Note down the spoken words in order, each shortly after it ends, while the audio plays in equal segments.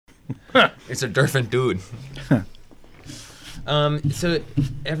It's a different dude. So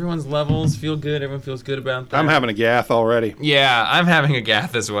everyone's levels feel good. Everyone feels good about that. I'm having a gaff already. Yeah, I'm having a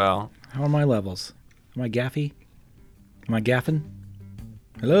gaff as well. How are my levels? Am I gaffy? Am I gaffing?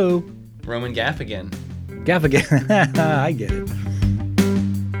 Hello? Roman gaff again. Gaff again. I get it.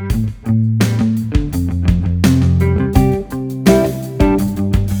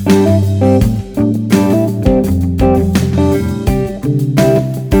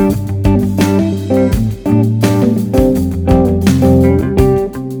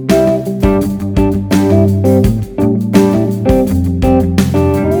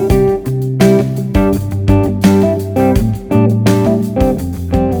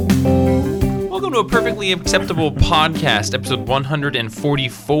 Acceptable podcast, episode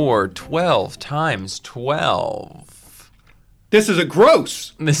 144, 12 times 12. This is a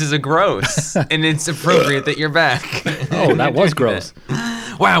gross. This is a gross, and it's appropriate that you're back. Oh, that was gross.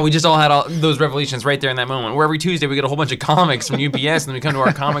 Wow, we just all had all those revelations right there in that moment. Where every Tuesday we get a whole bunch of comics from UPS, and then we come to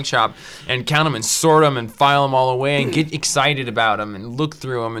our comic shop and count them and sort them and file them all away and get excited about them and look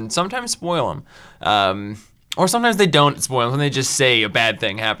through them and sometimes spoil them. Or sometimes they don't spoil them, and they just say a bad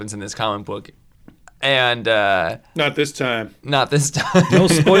thing happens in this comic book. And not this time. Not this time. No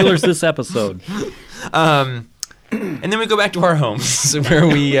spoilers this episode. And then we go back to our homes where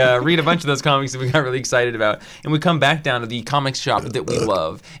we read a bunch of those comics that we got really excited about, and we come back down to the comic shop that we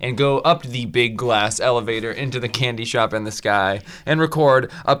love and go up the big glass elevator into the candy shop in the sky and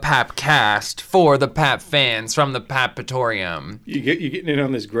record a Pap cast for the Pap fans from the Papatorium. You're getting in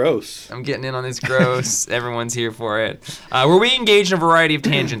on this gross. I'm getting in on this gross. Everyone's here for it. Where we engage in a variety of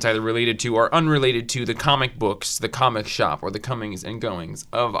tangents, either related to or unrelated to the comic books, the comic shop, or the comings and goings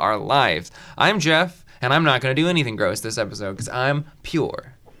of our lives. I'm Jeff. And I'm not going to do anything gross this episode because I'm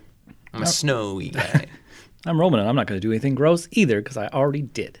pure. I'm a snowy guy. I'm Roman, and I'm not going to do anything gross either because I already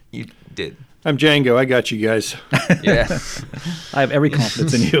did. You did. I'm Django. I got you guys. Yeah. I have every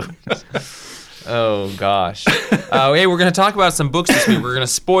confidence in you. Oh, gosh. Hey, we're going to talk about some books this week. We're going to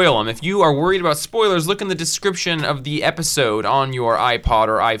spoil them. If you are worried about spoilers, look in the description of the episode on your iPod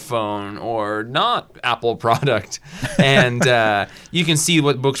or iPhone or not Apple product. And you can see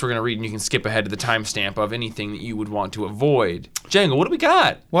what books we're going to read, and you can skip ahead to the timestamp of anything that you would want to avoid. Django, what do we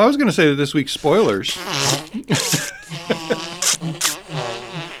got? Well, I was going to say that this week's spoilers.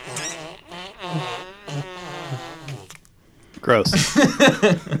 Gross.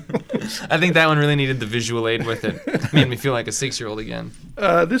 I think that one really needed the visual aid with it. Made me feel like a 6-year-old again.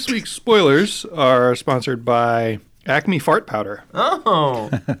 This week's spoilers are sponsored by Acme Fart Powder. Oh.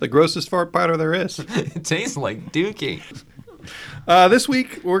 The grossest fart powder there is. It tastes like Dookie. This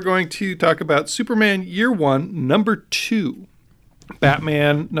week, we're going to talk about Superman Year 1, number 2.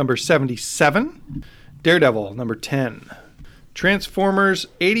 Batman, number 77. Daredevil, number 10. Transformers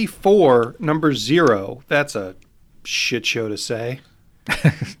 84, number 0. That's a shit show to say.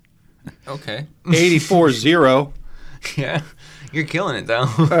 Okay. 84-0. Yeah. You're killing it,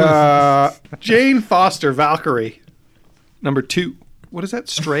 though. Jane Foster, Valkyrie, number 2. What is that?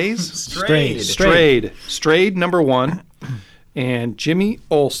 Strays? Strayed, number 1. And Jimmy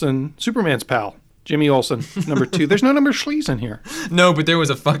Olsen, Superman's pal. Jimmy Olsen, number 2. There's no number Schlees in here. No, but there was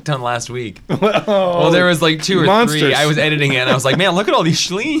a fuck ton last week. Well, there was like 2 or monsters. 3. I was editing it, and I was like, man, look at all these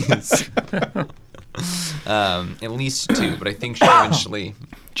Schlees. At least 2, but I think Sherman Schlee.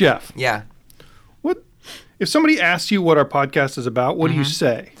 Jeff. Yeah. What if somebody asks you what our podcast is about? What do you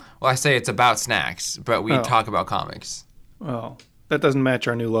say? Well, I say it's about snacks, but we talk about comics. Oh, that doesn't match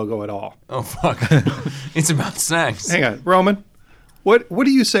our new logo at all. Oh, fuck. It's about snacks. Hang on, Roman. What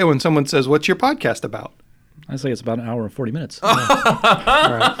do you say when someone says, "What's your podcast about?" I say it's about an hour and 40 minutes. We're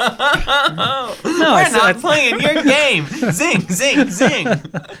not playing your game. Zing, zing, zing.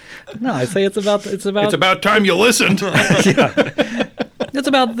 No, I say it's about It's about time you listened. it's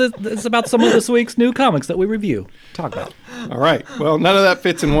about some of this week's new comics that we review. Talk about. All right. Well, none of that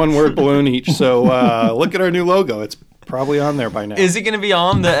fits in one word balloon each. So look at our new logo. It's probably on there by now. Is it going to be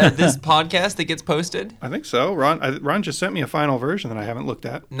on this podcast that gets posted? I think so. Ron just sent me a final version that I haven't looked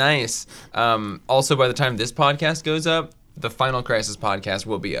at. Nice. Also, by the time this podcast goes up, the Final Crisis podcast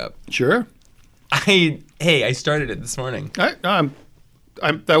will be up. Sure. I started it this morning. That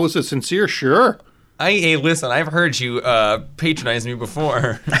was a sincere sure. Hey, listen, I've heard you patronize me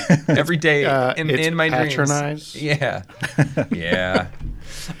before. Every day in my patronize. dreams. Yeah. Yeah.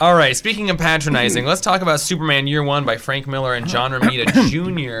 All right, speaking of patronizing, let's talk about Superman Year 1 by Frank Miller and John Romita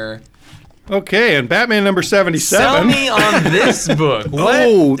Jr. Okay, and Batman number 77. Sell me on this book.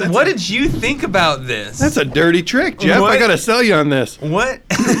 What did you think about this? That's a dirty trick, Jeff. I got to sell you on this. What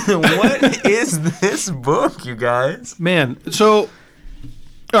is this book, you guys? Man, so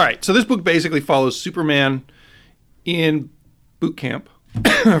All right, so this book basically follows Superman in boot camp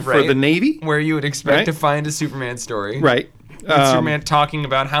for Right. the Navy. Where you would expect Right. to find a Superman story. Right. With Superman talking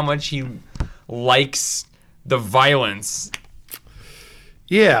about how much he likes the violence.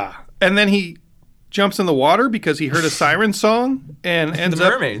 Yeah. And then he jumps in the water because he heard a siren song and ends The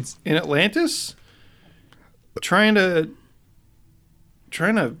up mermaids. in Atlantis trying to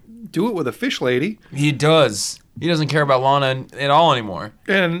do it with a fish lady He does. He doesn't care about Lana at all anymore.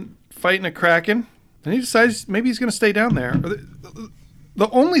 and fighting a kraken. And he decides maybe he's going to stay down there. The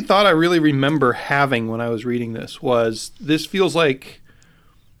only thought I really remember having when I was reading this feels like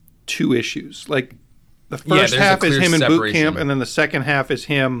 2 issues. Like the first there's a half is clear him in boot separation. camp, and then the second half is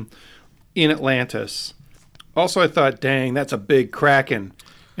him in Atlantis. Also, I thought, dang, that's a big kraken.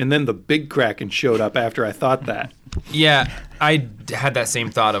 And then the big kraken showed up after I thought that. Yeah, I had that same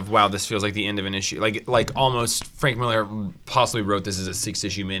thought of, wow, this feels like the end of an issue. Like almost Frank Miller possibly wrote this as a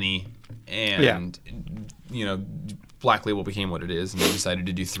 6-issue mini, and you know, Black Label became what it is, and they decided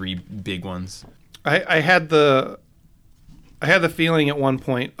to do 3 big ones. I had the feeling at one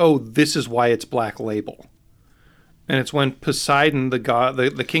point, oh, this is why it's Black Label. And it's when Poseidon, the god,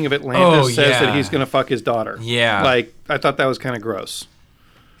 the king of Atlantis, says that he's going to fuck his daughter. Yeah. Like, I thought that was kind of gross.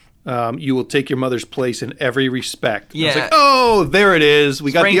 You will take your mother's place in every respect. I was Yeah. like, oh, there it is.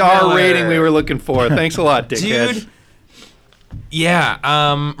 We got Frank the R Miller. rating we were looking for. Thanks a lot, dickhead. Dude. Yeah.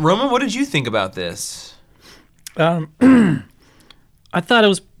 Roman, what did you think about this? I thought it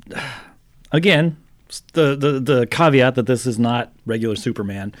was, again, the caveat that this is not regular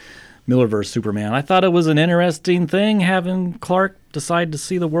Superman, Millerverse Superman. I thought it was an interesting thing having Clark decide to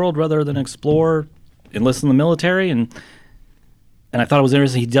see the world rather than explore, enlist in the military, and I thought it was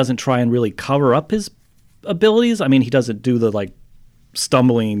interesting. He doesn't try and really cover up his abilities. I mean, he doesn't do the like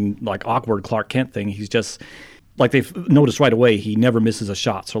stumbling, like awkward Clark Kent thing. He's just like they've noticed right away. He never misses a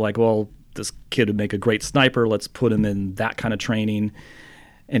shot. So like, well, this kid would make a great sniper. Let's put him in that kind of training.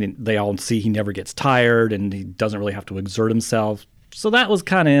 And they all see he never gets tired and he doesn't really have to exert himself. So that was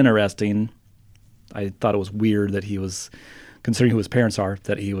kind of interesting. I thought it was weird that he was, considering who his parents are,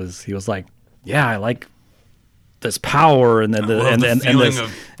 that he was like, yeah, I like this power and then killing.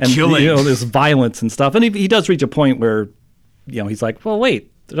 this violence and stuff. And he does reach a point where, he's like, well,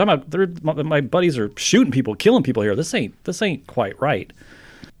 wait, my buddies are shooting people, killing people here. This ain't quite right.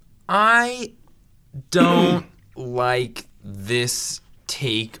 I don't like this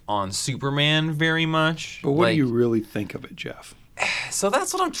take on Superman very much. But what do you really think of it, Jeff? So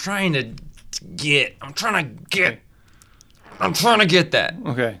that's what I'm trying to get. I'm trying to get that.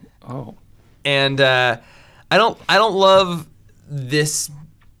 Okay. Oh. And I don't love this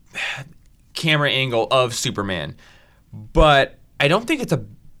camera angle of Superman, but I don't think it's a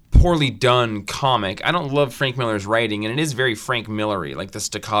poorly done comic. I don't love Frank Miller's writing, and it is very Frank Miller-y, like the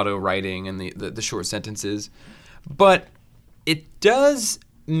staccato writing and the short sentences. But it does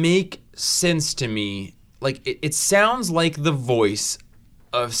make sense to me. Like it sounds like the voice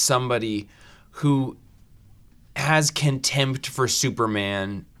of somebody who has contempt for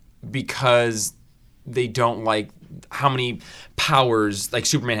Superman because they don't like how many powers like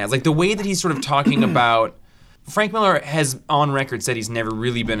Superman has. Like the way that he's sort of talking about. Frank Miller has on record said he's never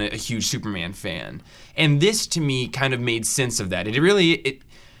really been a huge Superman fan. And this to me kind of made sense of that.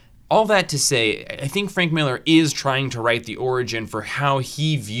 All that to say, I think Frank Miller is trying to write the origin for how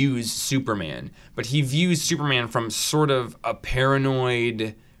he views Superman. But he views Superman from sort of a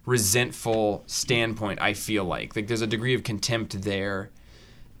paranoid, resentful standpoint, I feel like. Like there's a degree of contempt there.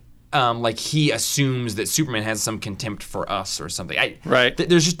 Like he assumes that Superman has some contempt for us or something. Right.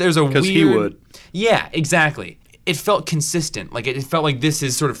 There's a weird... 'Cause he would. Yeah, exactly. It felt consistent. Like it felt like this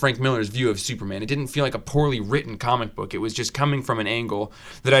is sort of Frank Miller's view of Superman. It didn't feel like a poorly written comic book. It was just coming from an angle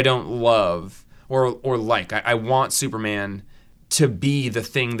that I don't love or like. I want Superman to be the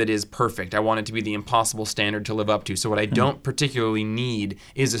thing that is perfect. I want it to be the impossible standard to live up to. So what I don't particularly need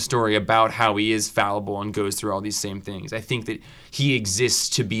is a story about how he is fallible and goes through all these same things. I think that he exists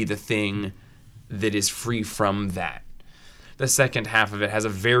to be the thing that is free from that. The second half of it has a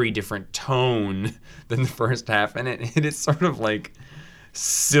very different tone than the first half, and it is sort of like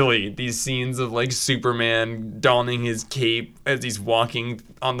silly. These scenes of like Superman donning his cape as he's walking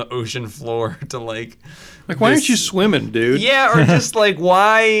on the ocean floor to like why aren't you swimming, dude? Yeah, or just like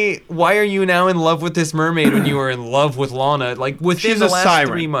why are you now in love with this mermaid when you were in love with Lana? Like within She's the a last siren.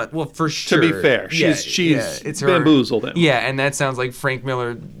 3 months. Well, for sure. To be fair, she's it's her. bamboozled him. Yeah, and that sounds like Frank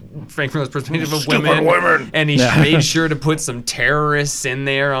Miller's perspective of Stupid women. women. And he made sure to put some terrorists in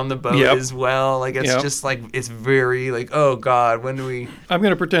there on the boat Yep. as well. Like it's Yep. just like it's very like, oh God, when do we? I'm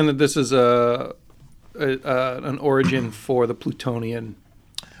going to pretend that this is an origin for the Plutonian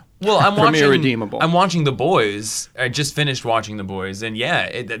Well, I'm from watching. Irredeemable. I'm watching The Boys. I just finished watching The Boys, and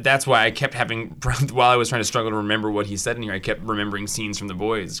yeah, that's why I kept having while I was trying to struggle to remember what he said in here. I kept remembering scenes from The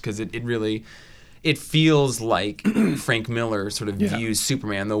Boys because it really feels like Frank Miller sort of views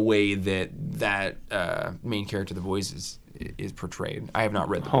Superman the way that main character of The Boys is portrayed. I have not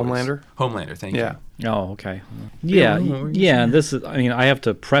read The Homelander? Boys. Homelander, thank you. Oh, okay. Yeah, yeah. And this is. I mean, I have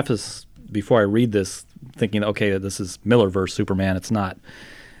to preface before I read this, thinking, okay, this is Miller versus Superman. It's not.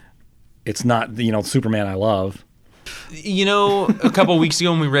 Superman I love. You know, a couple weeks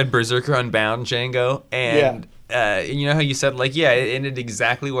ago when we read Berserker Unbound, Django, and you know how you said, like, yeah, it ended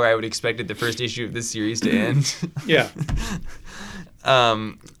exactly where I would expected the first issue of this series to end? Yeah.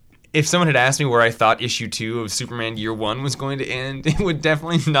 If someone had asked me where I thought issue 2 of Superman Year 1 was going to end, it would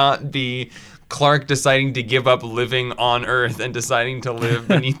definitely not be Clark deciding to give up living on Earth and deciding to live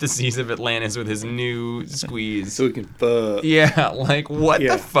beneath the seas of Atlantis with his new squeeze. So we can fuck. Yeah, like, what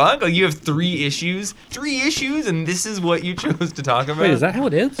the fuck? Like, you have 3 issues? 3 issues, and this is what you chose to talk about? Wait, is that how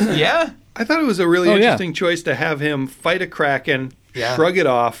it is? Yeah. I thought it was a really interesting choice to have him fight a Kraken, shrug it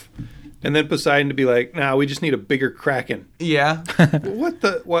off, and then Poseidon to be like, nah, we just need a bigger Kraken. Yeah.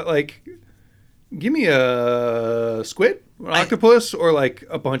 Give me a squid, an octopus, or like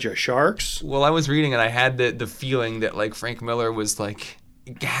a bunch of sharks? Well, I was reading and I had the feeling that like Frank Miller was like,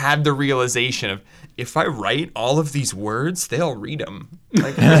 had the realization of, if I write all of these words, they'll read them.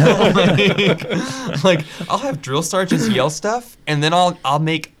 Like, like I'll have Drill Star just yell stuff, and then I'll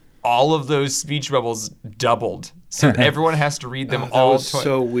make all of those speech bubbles doubled, so everyone has to read them all. That was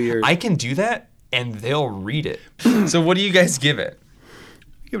so weird. I can do that, and they'll read it. So what do you guys give it?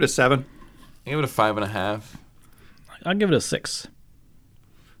 Give it a 7. I give it a 5.5. I'll give it a 6.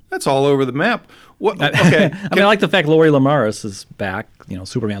 That's all over the map. What? Okay. I mean, I like the fact Lori Lamaris is back. You know,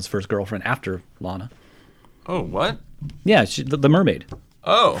 Superman's first girlfriend after Lana. Oh, what? Yeah, the mermaid.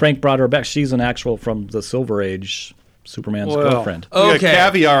 Oh. Frank brought her back. She's an actual from the Silver Age, Superman's girlfriend. We got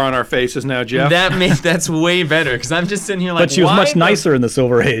caviar on our faces now, Jeff. That's way better, because I'm just sitting here like, but she was much nicer in the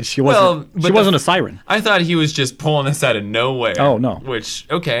Silver Age. She wasn't. She wasn't a siren. I thought he was just pulling this out of nowhere. Oh no. Which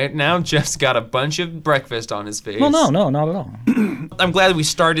now Jeff's got a bunch of breakfast on his face. Well, no, not at all. I'm glad we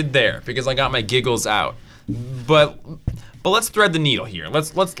started there because I got my giggles out. But let's thread the needle here.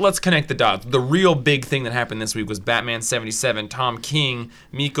 Let's connect the dots. The real big thing that happened this week was Batman 77. Tom King,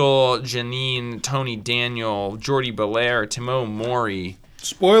 Michael Janine, Tony Daniel, Jordi Belair, Timo Mori.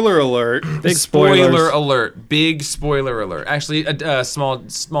 Spoiler alert. Big Spoiler spoilers. alert. Big spoiler alert. Actually, a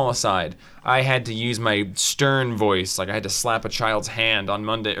small aside. I had to use my stern voice. Like, I had to slap a child's hand on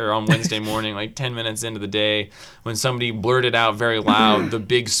Monday or on Wednesday morning, like 10 minutes into the day, when somebody blurted out very loud the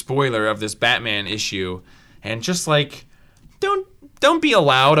big spoiler of this Batman issue. And just like, don't be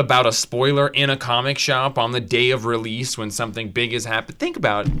allowed about a spoiler in a comic shop on the day of release when something big has happened. Think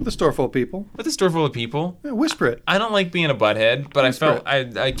about it. The store full of people. With a store full of people. Yeah, whisper it. I don't like being a butthead, but Whisper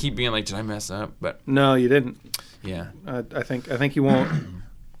I keep being like, did I mess up? But No, you didn't. yeah. I think you won't.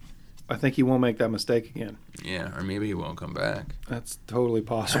 I think he won't make that mistake again. Yeah, or maybe he won't come back. That's totally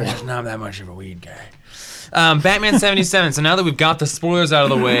possible. I'm just not that much of a weed guy. Batman 77. So now that we've got the spoilers out of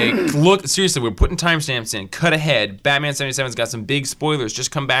the way, look, seriously, we're putting timestamps in. Cut ahead. Batman 77's got some big spoilers.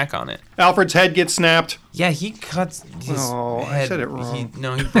 Just come back on it. Alfred's head gets snapped. Yeah, he cuts his Oh, I head. said it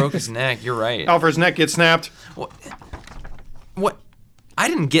wrong. He broke his neck. You're right. Alfred's neck gets snapped. What? I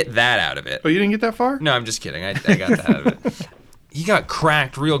didn't get that out of it. Oh, you didn't get that far? No, I'm just kidding. I got that out of it. He got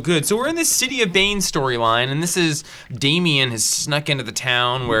cracked real good. So we're in this City of Bane storyline, and this is Damian has snuck into the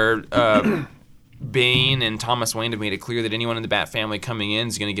town where Bane and Thomas Wayne have made it clear that anyone in the Bat family coming in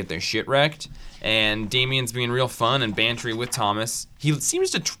is going to get their shit wrecked. And Damian's being real fun and bantery with Thomas. He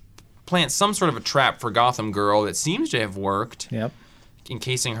seems to plant some sort of a trap for Gotham Girl that seems to have worked. Yep.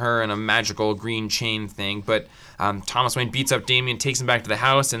 Encasing her in a magical green chain thing. But Thomas Wayne beats up Damian, takes him back to the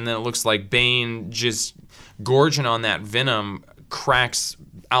house, and then it looks like Bane, just gorging on that venom, cracks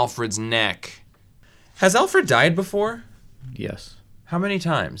Alfred's neck. Has Alfred died before? Yes. How many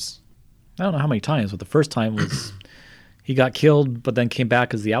times? I don't know how many times, but the first time was he got killed, but then came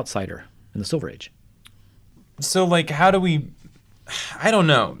back as the outsider in the Silver Age. So, like, how do we... I don't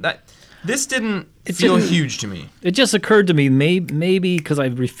know. This didn't feel huge to me. It just occurred to me, maybe because I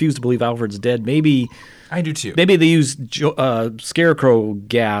refuse to believe Alfred's dead, maybe... I do too. Maybe they used scarecrow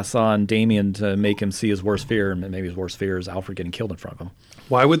gas on Damian to make him see his worst fear, and maybe his worst fear is Alfred getting killed in front of him.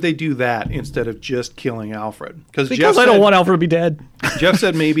 Why would they do that instead of just killing Alfred? Because I don't want Alfred to be dead. Jeff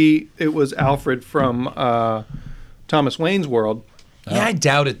said maybe it was Alfred from Thomas Wayne's world. Yeah, I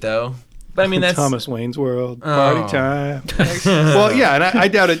doubt it, though. But I mean, that's... Thomas Wayne's world. Party time. Well, yeah, and I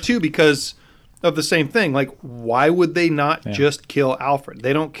doubt it, too, because of the same thing. Like, why would they not just kill Alfred?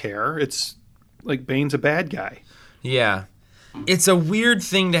 They don't care. It's like Bane's a bad guy. Yeah. It's a weird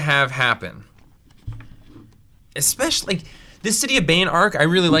thing to have happen. Especially, like, this City of Bane arc, I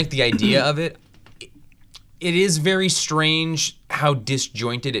really like the idea of it. It is very strange how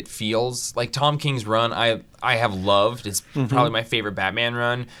disjointed it feels. Like, Tom King's run, I have loved. It's probably my favorite Batman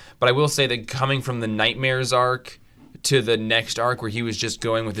run. But I will say that coming from the Nightmares arc to the next arc where he was just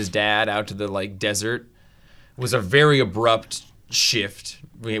going with his dad out to the, like, desert was a very abrupt shift.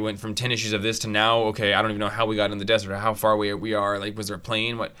 We went from 10 issues of this to now, okay, I don't even know how we got in the desert or how far away we are. Like, was there a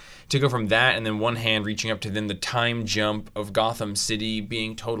plane? What? To go from that and then one hand reaching up to then the time jump of Gotham City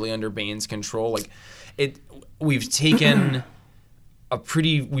being totally under Bane's control. Like, we've taken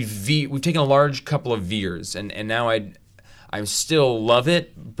we've taken a large couple of veers, and now I still love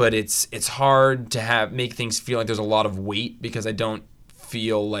it, but it's hard to make things feel like there's a lot of weight because I don't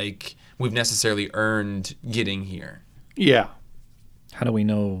feel like we've necessarily earned getting here. Yeah. How do we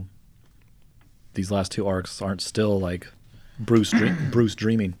know these last two arcs aren't still like Bruce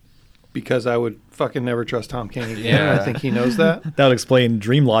dreaming? Because I would fucking never trust Tom King again. Yeah. I think he knows that. That would explain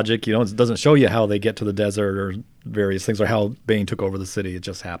dream logic. You know, it doesn't show you how they get to the desert or various things or how Bane took over the city. It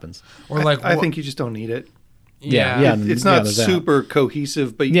just happens. Or like I think you just don't need it. Yeah. It's not there's that. super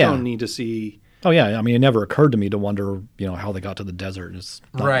cohesive, but you don't need to see. Oh yeah, I mean, it never occurred to me to wonder, how they got to the desert. It's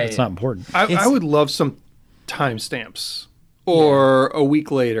not important. I would love some timestamps or a week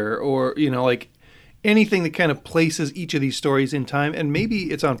later or, like anything that kind of places each of these stories in time. And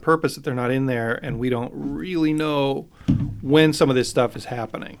maybe it's on purpose that they're not in there and we don't really know when some of this stuff is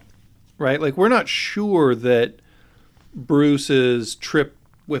happening, right? Like, we're not sure that Bruce's trip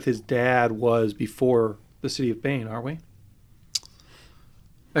with his dad was before the City of Bane, are we?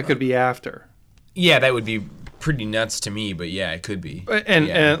 That could be after. Yeah, that would be pretty nuts to me, but yeah, it could be.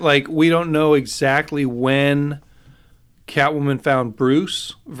 And like, we don't know exactly when Catwoman found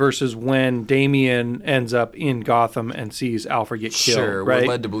Bruce versus when Damian ends up in Gotham and sees Alfred get killed. Sure, right? we're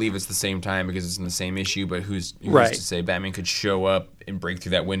led to believe it's the same time because it's in the same issue, but who's Right. to say Batman could show up and break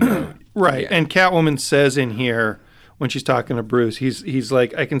through that window? Right. Yeah. And Catwoman says in here when she's talking to Bruce, he's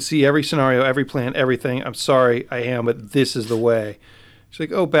like, I can see every scenario, every plan, everything. I'm sorry, I am, but this is the way. She's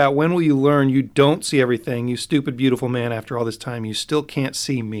like, oh, Bat, when will you learn you don't see everything? You stupid, beautiful man, after all this time, you still can't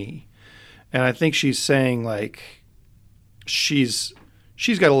see me. And I think she's saying, like, she's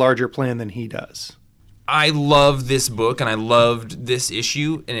got a larger plan than he does. I love this book and I loved this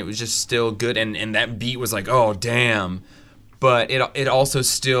issue and it was just still good and that beat was like, oh damn. But it also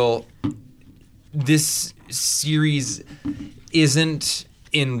still, this series isn't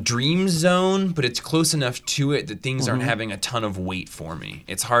in Dream Zone, but it's close enough to it that things aren't having a ton of weight for me.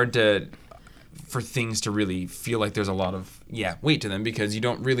 It's hard for things to really feel like there's a lot of weight to them because you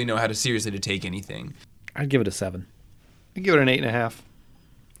don't really know how to seriously to take anything. I'd give it a 7. I'd give it an 8.5.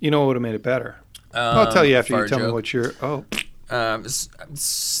 You know what would have made it better? I'll tell you after you tell me what you're... Oh.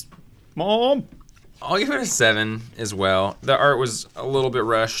 Mom! I'll give it a 7 as well. The art was a little bit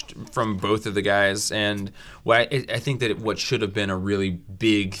rushed from both of the guys, and I think that what should have been a really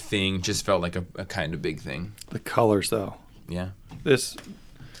big thing just felt like a kind of big thing. The colors, though. Yeah. This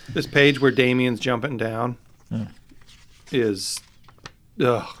page where Damian's jumping down is...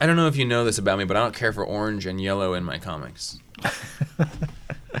 Ugh. I don't know if you know this about me, but I don't care for orange and yellow in my comics.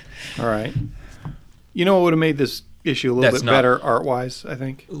 All right. You know what would have made this issue a little bit better art-wise, I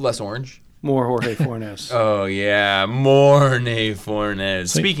think? Less orange? More Jorge Fornes. Oh, yeah. More Ney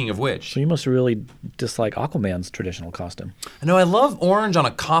Fornes. Speaking of which. So you must really dislike Aquaman's traditional costume. No, I love orange on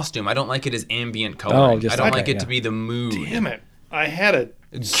a costume. I don't like it as ambient coloring. I don't like it to be the mood. Damn it. I had a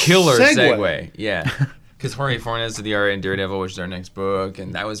killer segue. Yeah. Because Jorge Fornes did the art in Daredevil, which is our next book,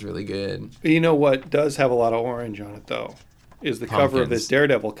 and that was really good. You know what does have a lot of orange on it, though? Is the cover of this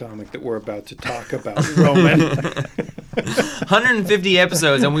Daredevil comic that we're about to talk about, Roman. 150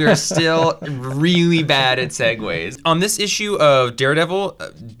 episodes, and we are still really bad at segues. On this issue of Daredevil,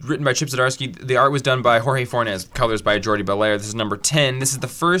 written by Chip Zdarsky, the art was done by Jorge Fornes, colors by Jordi Belair. This is number 10. This is the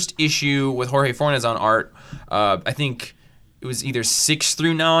first issue with Jorge Fornes on art. I think it was either 6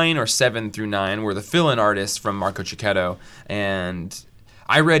 through 9 or 7 through 9 were the fill-in artists from Marco Cicchetto, and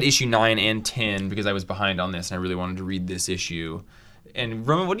I read issue 9 and 10 because I was behind on this, and I really wanted to read this issue. And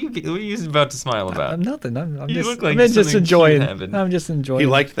Roman, what are you about to smile about? Nothing. I'm You just, look like I'm just something enjoying. cute happened. I'm just enjoying. He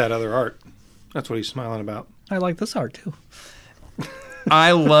liked that other art. That's what he's smiling about. I like this art too.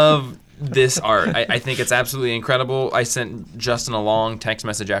 I love this art. I think it's absolutely incredible. I sent Justin a long text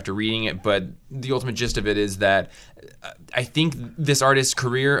message after reading it, but the ultimate gist of it is that I think this artist's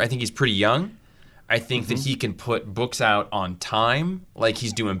career, I think he's pretty young. I think that he can put books out on time. Like,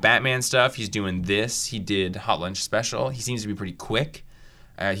 he's doing Batman stuff. He's doing this. He did Hot Lunch Special. He seems to be pretty quick.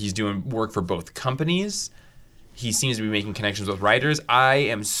 He's doing work for both companies. He seems to be making connections with writers. I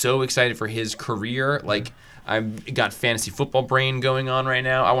am so excited for his career. Like, I've got fantasy football brain going on right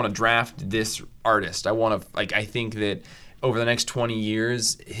now. I want to draft this artist. I think that over the next 20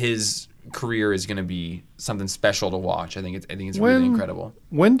 years, his career is going to be something special to watch. I think it's really incredible.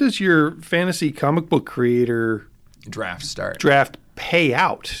 When does your fantasy comic book creator draft pay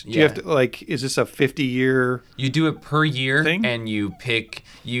out? Do you have to, like, is this a 50-year? You do it per year thing? And you pick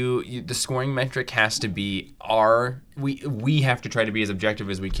the scoring metric has to be we have to try to be as objective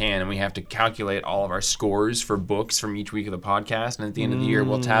as we can, and we have to calculate all of our scores for books from each week of the podcast, and at the end of the year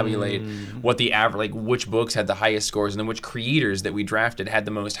we'll tabulate what the average, like which books had the highest scores and then which creators that we drafted had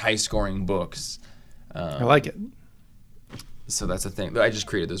the most high scoring books. I like it. So that's the thing. I just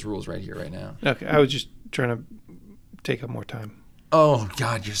created those rules right here, right now. Okay, I was just trying to take up more time. Oh,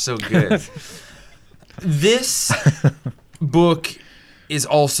 God, you're so good. This book is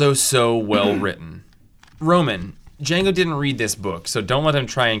also so well written. Roman, Django didn't read this book, so don't let him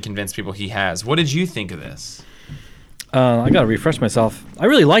try and convince people he has. What did you think of this? I got to refresh myself. I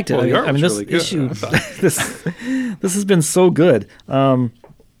really liked it. Well, the art was this really good, issue, I thought. this has been so good.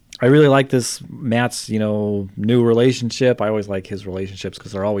 I really like this Matt's, new relationship. I always like his relationships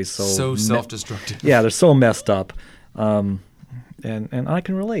because they're always so self-destructive. Yeah, they're so messed up. And I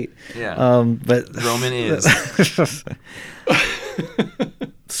can relate. Yeah. But Roman is.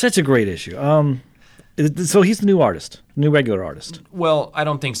 Such a great issue. So he's the new artist, new regular artist. Well, I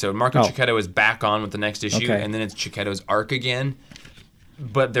don't think so. Marco Cicchetto is back on with the next issue, Okay. and then it's Cicchetto's arc again.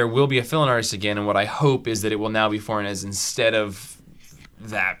 But there will be a fill-in artist again, and what I hope is that it will now be Fornes instead of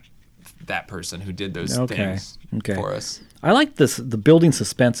that person who did those things for us. I like the building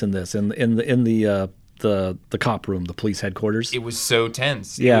suspense in this, in the cop room, the police headquarters. It was so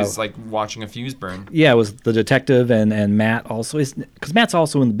tense. Yeah. It was like watching a fuse burn. Yeah, it was the detective and Matt also, because Matt's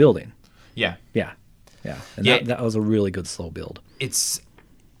also in the building. Yeah. Yeah. And Yeah. that was a really good slow build.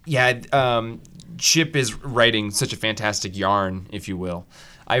 Chip is writing such a fantastic yarn, if you will.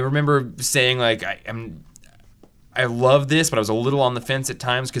 I remember saying, like, I love this, but I was a little on the fence at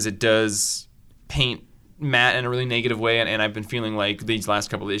times because it does paint Matt in a really negative way, and I've been feeling like these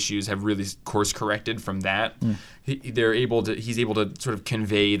last couple of issues have really course corrected from that. He's able to sort of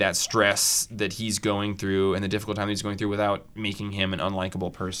convey that stress that he's going through and the difficult time he's going through without making him an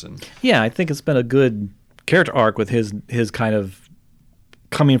unlikable person. Yeah, I think it's been a good character arc with his kind of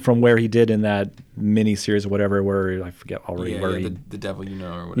coming from where he did in that mini series or whatever, where I forget already the devil you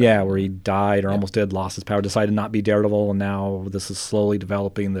know or whatever. Yeah, where he died or almost did, lost his power, decided not to be Daredevil, and now this is slowly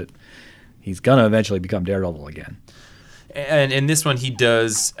developing that he's gonna eventually become Daredevil again. And in this one, he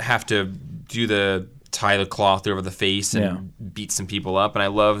does have to do tie the cloth over the face and beat some people up. And I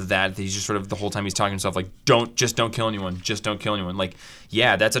love that he's just sort of the whole time he's talking to himself like, don't kill anyone. Just don't kill anyone. Like,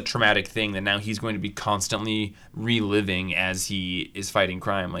 yeah, that's a traumatic thing that now he's going to be constantly reliving as he is fighting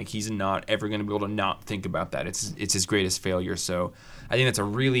crime. Like, he's not ever going to be able to not think about that. It's his greatest failure. So I think that's a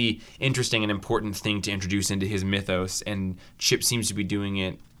really interesting and important thing to introduce into his mythos. And Chip seems to be doing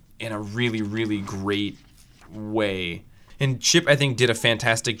it in a really, really great way. And Chip, I think, did a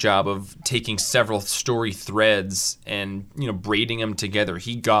fantastic job of taking several story threads and, braiding them together.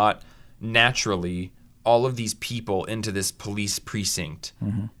 He got, naturally, all of these people into this police precinct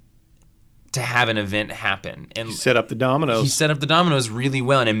to have an event happen. And He set up the dominoes. He set up the dominoes really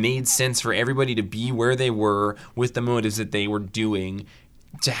well, and it made sense for everybody to be where they were with the motives that they were doing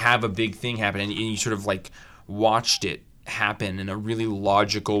to have a big thing happen. And you sort of, like, watched it happen in a really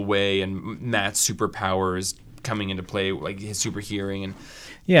logical way, and Matt's superpowers coming into play, like his super hearing.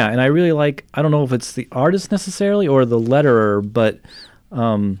 And I really like, I don't know if it's the artist necessarily or the letterer, but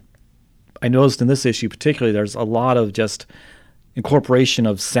I noticed in this issue particularly there's a lot of just incorporation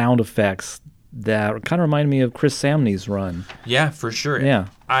of sound effects that kind of remind me of Chris Samney's run. Yeah, for sure. Yeah.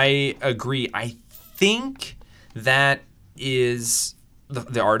 I agree. I think that is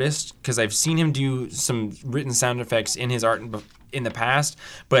the artist, because I've seen him do some written sound effects in his art in the past,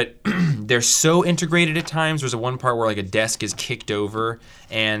 but they're so integrated at times. There's one part where like a desk is kicked over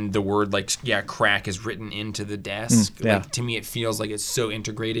and the word crack is written into the desk. Like, to me, it feels like it's so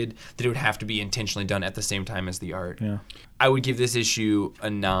integrated that it would have to be intentionally done at the same time as the art. Yeah. I would give this issue a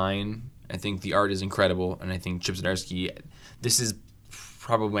 9. I think the art is incredible, and I think Chip Zdarsky, this is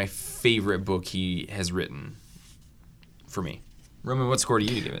probably my favorite book he has written for me. Roman, what score do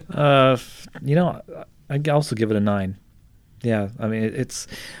you give it? I'd also give it a 9. Yeah, I mean,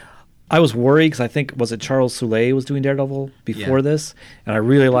 I was worried because I think, was it Charles Soule was doing Daredevil before Yeah. this? And I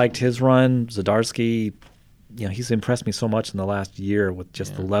really liked his run. Zdarsky, he's impressed me so much in the last year with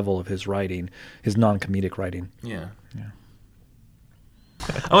just the level of his writing, his non-comedic writing. Yeah.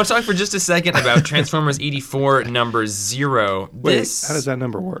 I want to talk for just a second about Transformers 84 number 0. Wait, how does that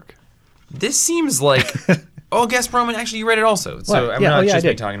number work? This seems like... Oh, guess, Roman, actually, you read it also. So What? I'm Yeah, not I just me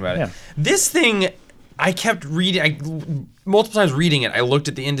did. talking about it. Yeah. This thing, I kept reading... multiple times reading it, I looked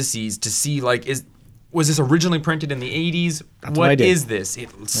at the indices to see, like, was this originally printed in the 80s? That's what I What did. is this? It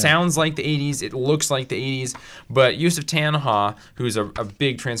sounds like the 80s. It looks like the 80s. But Yusuf Tanha, who's a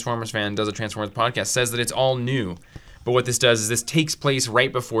big Transformers fan, does a Transformers podcast, says that it's all new. But what this does is this takes place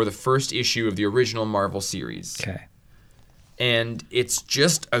right before the first issue of the original Marvel series. Okay. And it's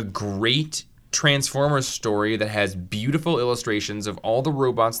just a great Transformers story that has beautiful illustrations of all the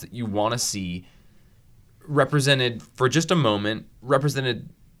robots that you want to see represented for just a moment, represented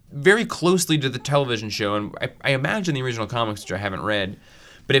very closely to the television show. And I imagine the original comics, which I haven't read,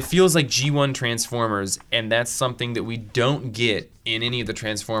 but it feels like G1 Transformers, and that's something that we don't get in any of the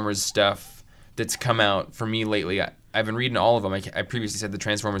Transformers stuff that's come out for me lately. I've been reading all of them. I previously said the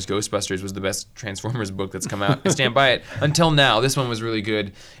Transformers Ghostbusters was the best Transformers book that's come out. I stand by it. Until now, this one was really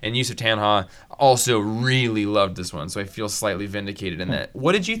good. And Yusuf Tanha also really loved this one, so I feel slightly vindicated in that.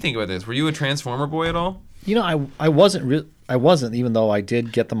 What did you think about this? Were you a Transformer boy at all? I wasn't, even though I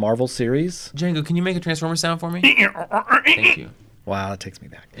did get the Marvel series. Django, can you make a Transformer sound for me? Thank you. Wow, that takes me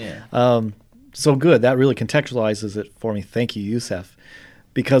back. Yeah. So good. That really contextualizes it for me. Thank you, Yusef.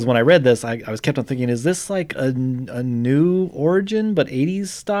 Because when I read this, I was kept on thinking, is this like a new origin, but 80s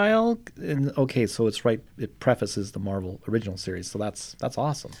style? And okay, so it's right. It prefaces the Marvel original series, so that's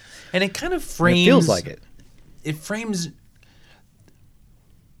awesome. And it kind of And frames... it feels like it. It frames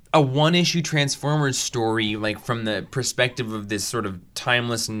a one-issue Transformers story, like from the perspective of this sort of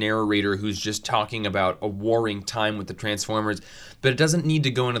timeless narrator who's just talking about a warring time with the Transformers, but it doesn't need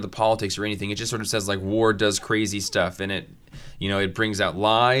to go into the politics or anything. It just sort of says like war does crazy stuff, and it brings out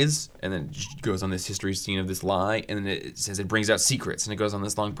lies, and then it goes on this history scene of this lie, and then it says it brings out secrets, and it goes on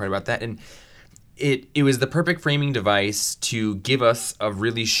this long part about that, and it was the perfect framing device to give us a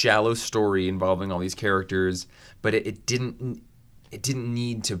really shallow story involving all these characters, but it didn't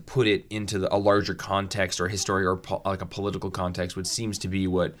need to put it into a larger context or a history or like a political context, which seems to be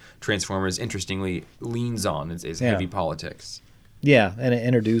what Transformers interestingly leans on is heavy politics. Yeah, and it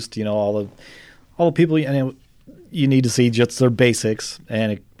introduced all the people, and you need to see just their basics,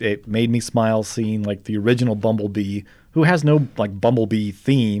 and it made me smile seeing like the original Bumblebee, who has no like Bumblebee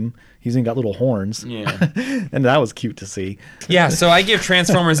theme. He's even got little horns. Yeah. And that was cute to see. Yeah, so I give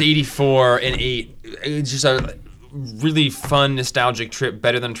Transformers 84 an 8. It's just a really fun, nostalgic trip,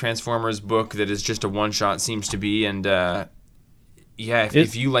 better than Transformers book that is just a one-shot seems to be. And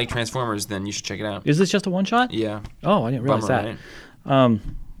if you like Transformers, then you should check it out. Is this just a one shot? Yeah. Oh, I didn't realize Bummer, that. right?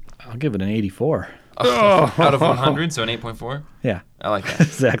 I'll give it an 84. Out of 100, so an 8.4? Yeah. I like that.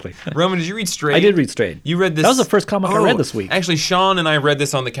 Exactly. Roman, did you read Straight? I did read Straight. You read this? That was the first comic I read this week. Actually, Sean and I read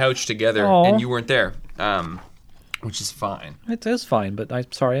this on the couch together, Aw. and you weren't there, which is fine. It is fine, but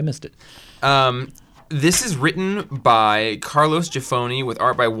I'm sorry I missed it. This is written by Carlos Giffoni with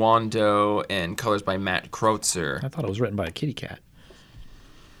art by Wando and colors by Matt Kreutzer. I thought it was written by a kitty cat.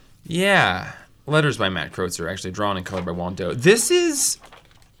 Yeah. Letters by Matt Kreutzer, actually drawn and colored by Wando. This is...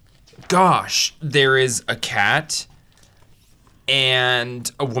 Gosh, there is a cat,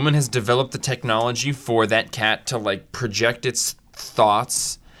 and a woman has developed the technology for that cat to, like, project its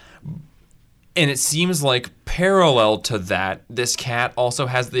thoughts. And it seems like parallel to that, this cat also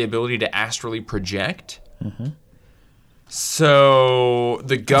has the ability to astrally project. Mm-hmm. So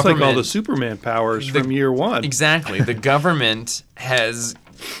the It's government... like all the Superman powers from year one. Exactly. The government has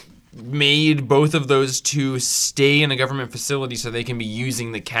made both of those two stay in a government facility so they can be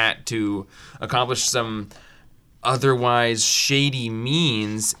using the cat to accomplish some otherwise shady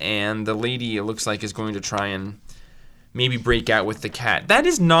means, and the lady, it looks like, is going to try and maybe break out with the cat. That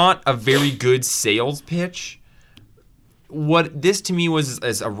is not a very good sales pitch. What this to me was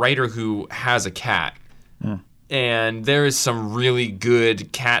as a writer who has a cat. And there is some really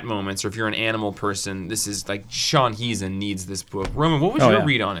good cat moments, or if you're an animal person, this is like Sean Heason needs this book. Roman, what was your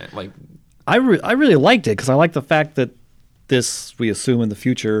read on it? Like, I really liked it because I like the fact that this, we assume in the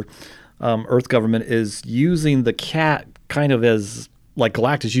future, Earth government is using the cat kind of as like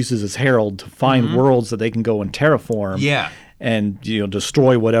Galactus uses his herald to find worlds that they can go and terraform. Yeah. And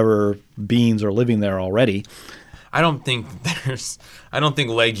destroy whatever beings are living there already. I don't think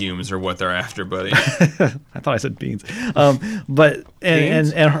legumes are what they're after, buddy. I thought I said beans, but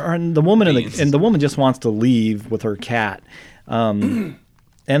and the woman Beans. and the woman just wants to leave with her cat, and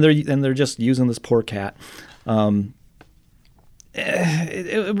and they're just using this poor cat.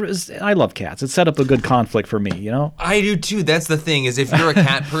 I love cats. It set up a good conflict for me, you know? I do too. That's the thing, is if you're a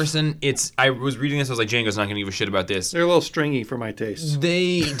cat person, I was reading this, I was like, Django's not gonna give a shit about this. They're a little stringy for my taste.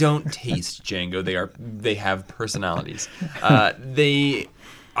 They don't taste Django. They have personalities.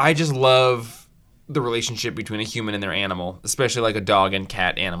 I just love the relationship between a human and their animal, especially like a dog and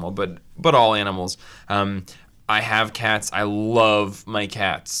cat animal, but all animals. I have cats. I love my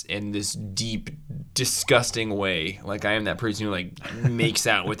cats in this deep, disgusting way. Like, I am that person who like makes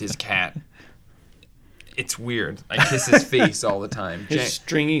out with his cat. It's weird. I kiss his face all the time. His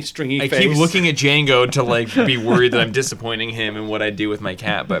stringy I face. keep looking at Django to like be worried that I'm disappointing him in what I do with my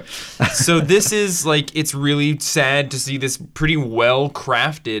cat. But so this is like, it's really sad to see this pretty well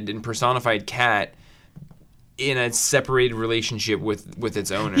crafted and personified cat in a separated relationship with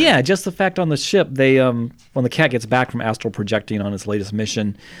its owner. Yeah, just the fact on the ship, they when the cat gets back from astral projecting on its latest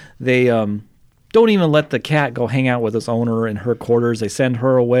mission, they don't even let the cat go hang out with its owner in her quarters. They send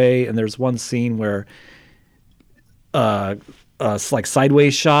her away, and there's one scene where it's like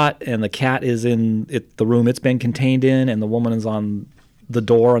sideways shot, and the cat is in the room it's been contained in, and the woman is on the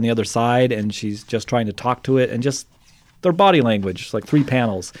door on the other side, and she's just trying to talk to it, and just their body language, like 3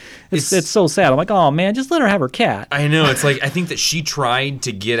 panels. It's so sad. I'm like, oh man, just let her have her cat. I know. It's like, I think that she tried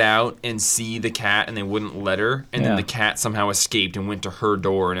to get out and see the cat, and they wouldn't let her. And then the cat somehow escaped and went to her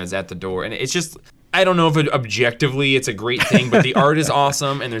door and is at the door. And it's just, I don't know if objectively it's a great thing, but the art is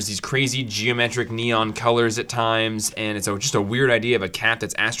awesome, and there's these crazy geometric neon colors at times, and it's just a weird idea of a cat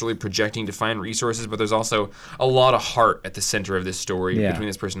that's astrally projecting to find resources, but there's also a lot of heart at the center of this story between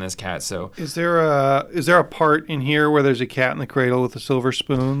this person and this cat. So Is there a part in here where there's a cat in the cradle with a silver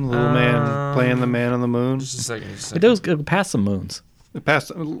spoon, the little man playing the man on the moon? just a second. It does go past some moons.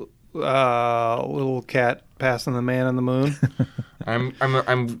 Little cat passing the man on the moon.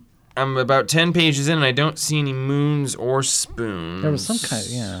 I'm about 10 pages in, and I don't see any moons or spoons. There was some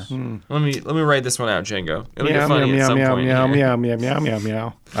kind, Let me write this one out, Django. It'll get Meow, funny meow, at some meow, point meow, here. meow, meow, meow, meow,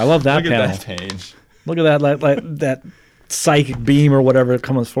 meow. I love that Look panel. at that page. Look at that, like that psychic beam or whatever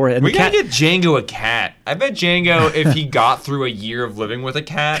come on his forehead. And We the cat, gotta get Django a cat. I bet Django, if he got through a year of living with a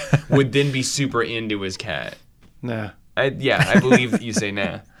cat, would then be super into his cat. Nah. I believe that you say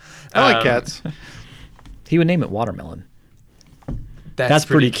nah. I like cats. he would name it Watermelon. That's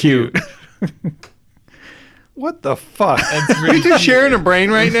pretty cute. What the fuck? That's Are really you two sharing a brain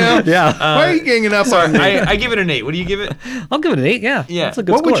right now? Yeah. Why are you ganging up on me? I give it an 8. What do you give it? I'll give it an 8, yeah. Yeah. That's a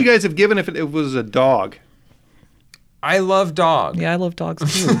good What score. would you guys have given if it was a dog? I love dog. Yeah, I love dogs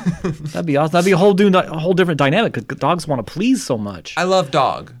too. That'd be awesome. That'd be a whole different dynamic because dogs want to please so much. I love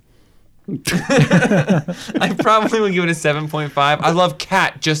dog. I probably would give it a 7.5. I love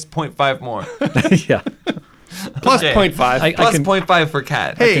cat, just 0.5 more. yeah. Plus Okay. 0.5. Plus can- 0.5 for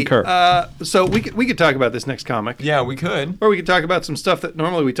cat. Hey, concur. so we could talk about this next comic. Yeah, we could. Or we could talk about some stuff that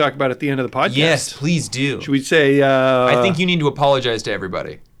normally we talk about at the end of the podcast. Yes, please do. Should we say, I think you need to apologize to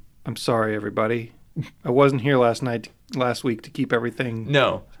everybody. I'm sorry, everybody. I wasn't here last week to keep everything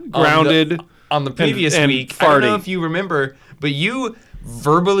No. grounded. On the previous and week, I don't know farty. if you remember, but you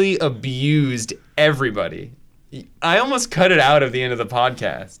verbally abused everybody. I almost cut it out of the end of the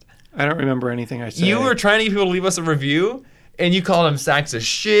podcast. I don't remember anything I said. You were trying to get people to leave us a review, and you called them sacks of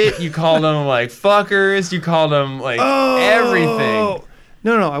shit. You called them like fuckers. You called them like everything.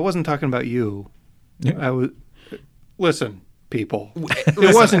 No, I wasn't talking about you. I was. Listen, people. It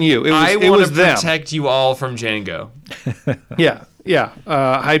Listen, wasn't you. It was, I it want was to them. protect you all from Django. Yeah.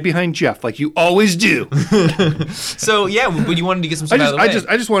 Hide behind Jeff like you always do. So yeah, but you wanted to get some stuff out of the way.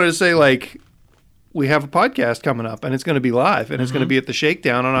 I just wanted to say, like, we have a podcast coming up, and it's going to be live, and it's going to be at the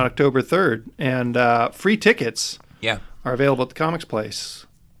Shakedown on October 3rd, and free tickets Yeah, are available at the Comics Place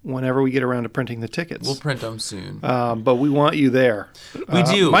whenever we get around to printing the tickets. we'll print them soon. But we want you there. We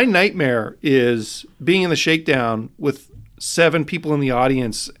do. My nightmare is being in the Shakedown with 7 people in the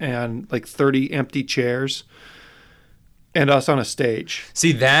audience and like 30 empty chairs and us on a stage.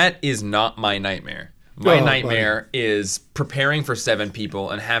 See, that is not my nightmare. My Oh, nightmare is preparing for 7 people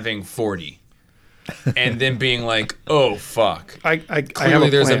and having 40. And then being like, oh fuck. I have Clearly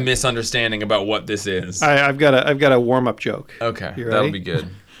there's a plan. misunderstanding about what this is. I've got a warm-up joke. Okay, You that'll ready? be good.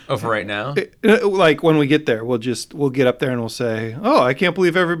 Oh, for right now? Like when we get there, we'll get up there and we'll say, "Oh, I can't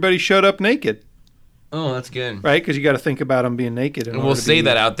believe everybody showed up naked." Oh, that's good. Right? Because you got to think about them being naked. And we'll say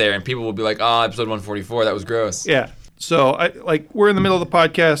that out there and people will be like, oh, episode 144, that was gross. Yeah. So we're in the middle of the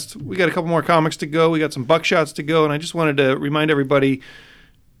podcast. We got a couple more comics to go. We got some buckshots to go, and I just wanted to remind everybody,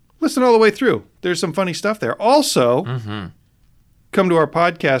 listen all the way through. There's some funny stuff there. Also, come to our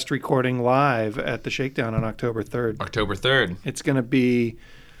podcast recording live at the Shakedown on October 3rd. October 3rd. It's going to be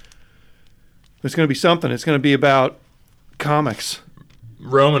something. It's going to be about comics.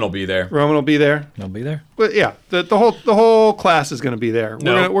 Roman will be there. Roman will be there. I'll be there. But yeah, the whole class is going to be there.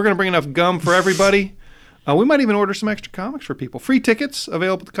 No. We're going to bring enough gum for everybody. We might even order some extra comics for people. Free tickets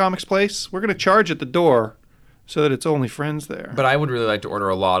available at the Comics Place. We're going to charge at the door so that it's only friends there. But I would really like to order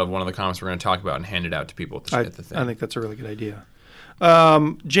a lot of one of the comics we're going to talk about and hand it out to people at the thing. I think that's a really good idea.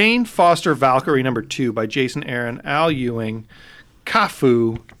 Jane Foster Valkyrie #2 by Jason Aaron, Al Ewing,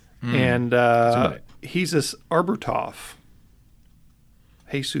 Cafu, and he's this Arbertov.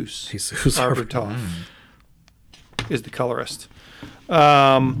 Jesus Arbertov is the colorist.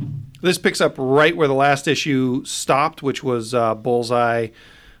 This picks up right where the last issue stopped, which was Bullseye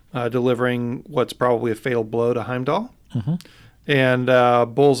delivering what's probably a fatal blow to Heimdall. Mm-hmm.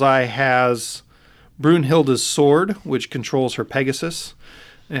 And Bullseye has Brunhilde's sword, which controls her Pegasus.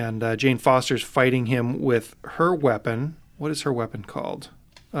 And Jane Foster's fighting him with her weapon. What is her weapon called?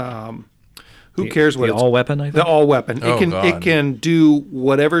 Who cares what the it's all weapon? I think the all weapon. Oh, It God. can do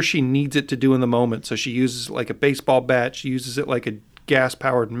whatever she needs it to do in the moment. So she uses it like a baseball bat. She uses it like a gas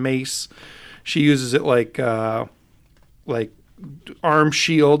powered mace. She uses it like arm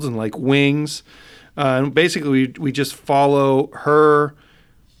shields and like wings. And basically, we just follow her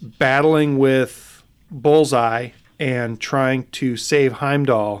battling with Bullseye and trying to save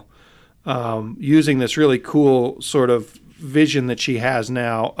Heimdall, using this really cool sort of vision that she has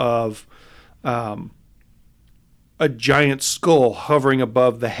now of a giant skull hovering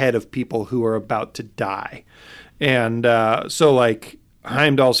above the head of people who are about to die. And so like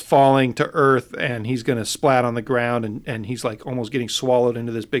Heimdall's falling to earth and he's going to splat on the ground and he's like almost getting swallowed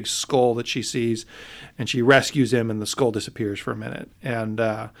into this big skull that she sees, and she rescues him and the skull disappears for a minute. And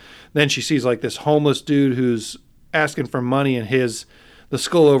then she sees like this homeless dude who's asking for money, and the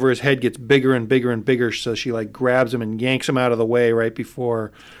skull over his head gets bigger and bigger and bigger. So she like grabs him and yanks him out of the way right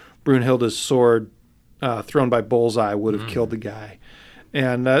before Brunhilde's sword thrown by Bullseye would have killed the guy.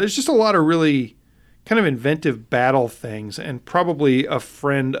 And there's just a lot of really kind of inventive battle things, and probably a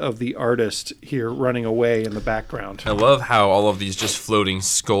friend of the artist here running away in the background. I love how all of these just floating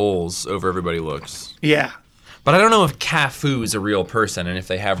skulls over everybody looks. Yeah. But I don't know if Cafu is a real person and if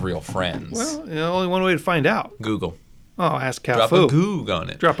they have real friends. Well, only one way to find out. Google. Oh, ask Cafu. Drop a goog on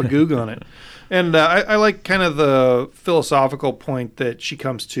it. Drop a goog on it. And I like kind of the philosophical point that she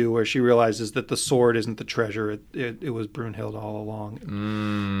comes to, where she realizes that the sword isn't the treasure. It was Brunhilde all along.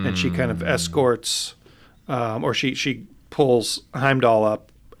 And she kind of escorts, or she pulls Heimdall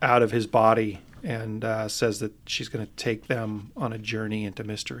up out of his body and says that she's going to take them on a journey into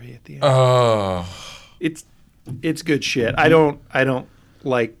mystery at the end. Oh. It's good shit. I don't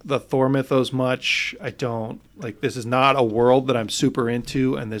like the Thor mythos much. I don't like, this is not a world that I'm super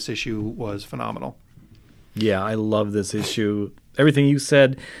into, and this issue was phenomenal. Yeah, I love this issue. Everything you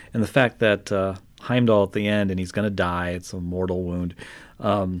said, and the fact that Heimdall at the end, and he's going to die. It's a mortal wound.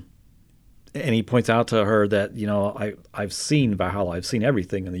 And he points out to her that, I've seen Valhalla. I've seen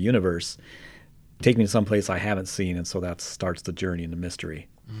everything in the universe. Take me to someplace I haven't seen, and so that starts the journey into mystery.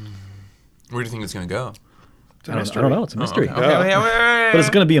 Where do you think it's going to go? I don't know. It's a mystery. Okay. But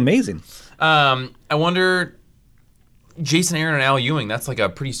it's going to be amazing. I wonder, Jason Aaron and Al Ewing, that's like a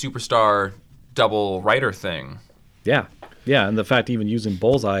pretty superstar double writer thing. Yeah. Yeah, and the fact even using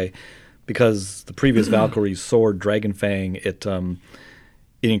Bullseye, because the previous Valkyrie's sword, Dragonfang, it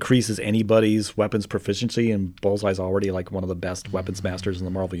increases anybody's weapons proficiency, and Bullseye's already like one of the best weapons masters in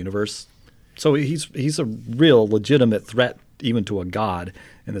the Marvel Universe. So he's a real legitimate threat even to a god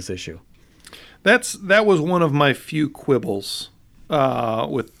in this issue. That was one of my few quibbles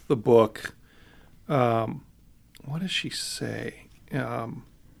with the book. What does she say?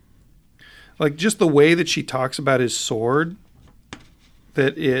 Like just the way that she talks about his sword,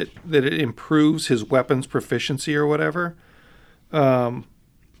 that it improves his weapons proficiency or whatever. That's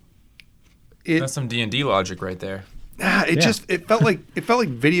some D&D logic right there. It felt like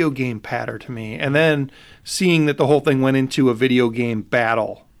video game patter to me. And then seeing that the whole thing went into a video game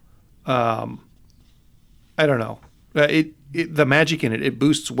battle, I don't know. The magic in it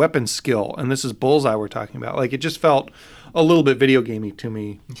boosts weapon skill, and this is Bullseye we're talking about. Like, it just felt a little bit video gamey to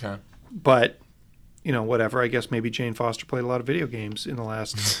me. Okay. But, whatever. I guess maybe Jane Foster played a lot of video games in the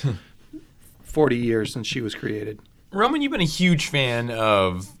last 40 years since she was created. Roman, you've been a huge fan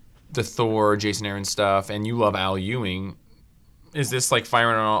of the Thor, Jason Aaron stuff, and you love Al Ewing. Is this like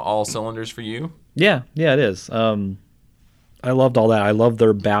firing on all cylinders for you? Yeah, it is. I loved all that. I love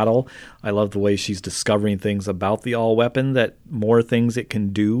their battle. I love the way she's discovering things about the all weapon, that more things it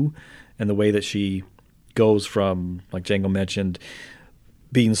can do, and the way that she goes from, like Django mentioned,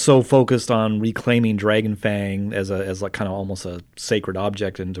 being so focused on reclaiming Dragonfang as like kind of almost a sacred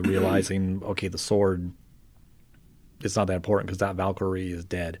object into realizing, okay, the sword, it's not that important because that Valkyrie is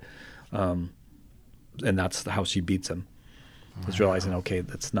dead. And that's how she beats him. Is realizing, okay,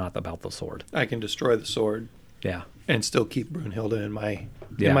 it's not about the sword. I can destroy the sword Yeah. and still keep Brunhilde in my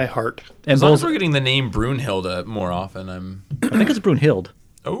Yeah. heart. And As long as both, we're getting the name Brunhilde more often, I'm... I think it's Brunhild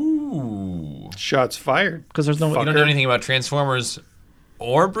Oh. Shots fired. because there's no. You don't know anything about Transformers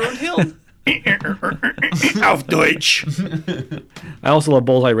or Brunhild? Auf Deutsch. I also love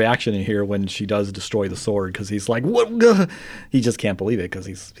Bullseye reaction in here when she does destroy the sword because he's like, "What?" He just can't believe it because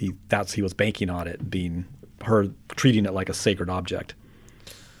he was banking on it being her treating it like a sacred object.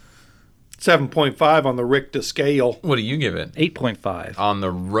 7.5 on the Richter scale. What do you give it? 8.5 On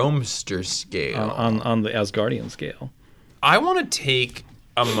the Roamster scale. on the Asgardian scale. I want to take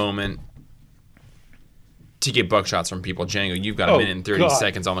a moment to get buckshots from people. Django, you've got a Oh, minute and 30 God.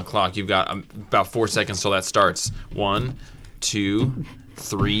 seconds on the clock. You've got about 4 seconds till that starts. 1, 2,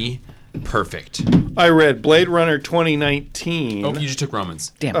 3. Perfect. I read Blade Runner 2019. Oh, you just took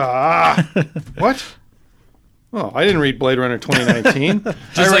Romans. Damn it. What? Oh, I didn't read Blade Runner 2019.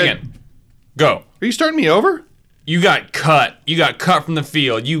 Just a second. Go. Are you starting me over? You got cut. You got cut from the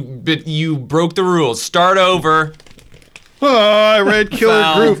field. You broke the rules. Start over. Oh, I read Killer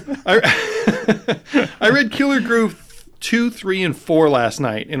Foul. Groove. I read Killer Groove 2, 3, and 4 last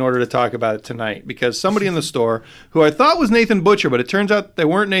night in order to talk about it tonight because somebody in the store who I thought was Nathan Butcher, but it turns out they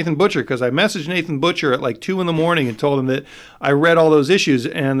weren't Nathan Butcher because I messaged Nathan Butcher at like 2 in the morning and told him that I read all those issues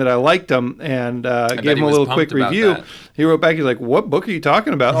and that I liked them and gave he him a was little pumped quick about review. that. He wrote back, he's like, "What book are you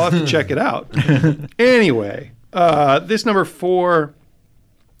talking about? I'll have to check it out." Anyway, this number 4,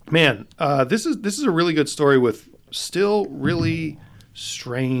 man, this is a really good story with still really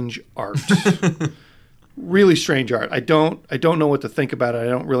strange art. Really strange art. I don't know what to think about it. I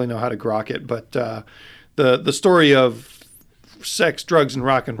don't really know how to grok it, but the story of sex, drugs, and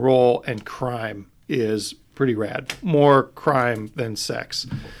rock and roll and crime is pretty rad. More crime than sex.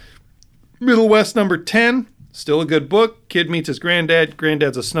 Middle West number 10, still a good book. Kid meets his granddad.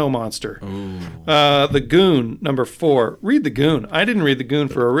 Granddad's a snow monster. The Goon number 4. Read The Goon. I didn't read The Goon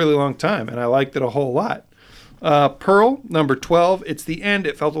for a really long time, and I liked it a whole lot. Pearl, number 12. It's the end.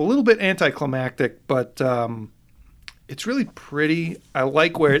 It felt a little bit anticlimactic, but it's really pretty. I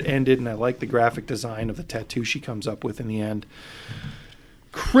like where it ended, and I like the graphic design of the tattoo she comes up with in the end.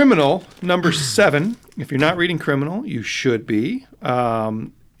 Criminal, number 7. If you're not reading Criminal, you should be.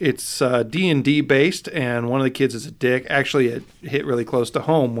 It's D&D based, and one of the kids is a dick. Actually, it hit really close to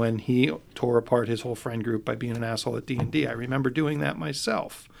home when he tore apart his whole friend group by being an asshole at D&D. I remember doing that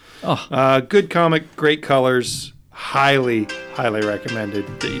myself. Oh. Good comic, great colors. Highly, highly recommended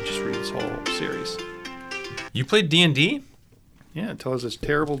that you just read this whole series. You played D&D? Yeah, until I was this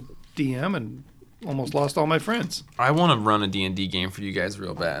terrible DM and almost lost all my friends. I want to run a D&D game for you guys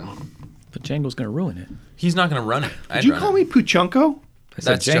real bad. But Django's going to ruin it. He's not going to run it. Did you call me Puchunko? I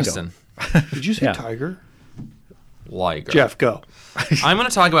said That's Django. Justin. Did you say Yeah. Tiger? Liger. Jeff, go. I'm going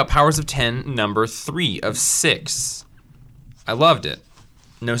to talk about Powers of 10, number 3 of 6. I loved it.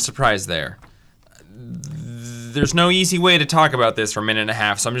 No surprise there. There's no easy way to talk about this for a minute and a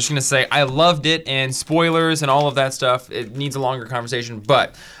half, so I'm just going to say I loved it, and spoilers and all of that stuff, it needs a longer conversation,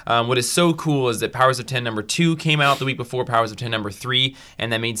 but what is so cool is that Powers of 10 number 2 came out the week before Powers of 10 number 3,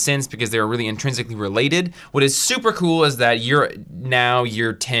 and that made sense because they were really intrinsically related. What is super cool is that year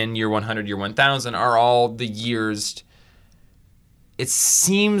 10, year 100, year 1000 are all the years, it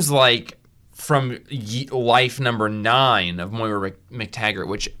seems like, from life number 9 of Moira McTaggart,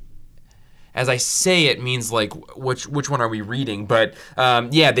 which, as I say it, means like which one are we reading? But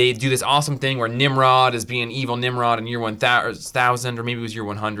yeah, they do this awesome thing where Nimrod is being evil Nimrod in year 1000, or maybe it was year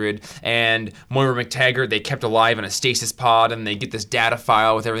 100, and Moira McTaggart, they kept alive in a stasis pod, and they get this data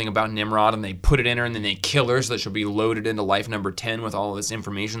file with everything about Nimrod, and they put it in her, and then they kill her so that she'll be loaded into life number 10 with all of this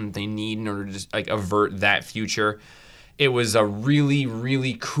information that they need in order to just like avert that future. It was a really,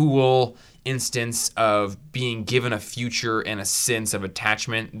 really cool instance of being given a future and a sense of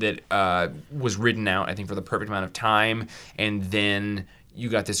attachment that was written out, I think, for the perfect amount of time. And then you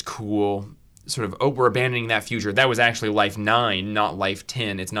got this cool sort of, oh, we're abandoning that future. That was actually life 9, not life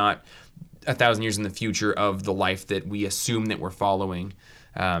 10. It's not 1,000 years in the future of the life that we assume that we're following.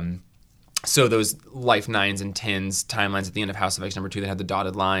 So those life 9s and 10s timelines at the end of House of X number 2 that had the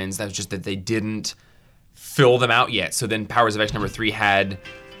dotted lines, that was just that they didn't fill them out yet. So then Powers of X number 3 had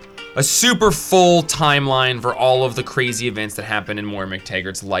a super full timeline for all of the crazy events that happened in Moira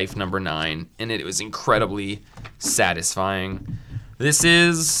McTaggart's life number 9, and it was incredibly satisfying. This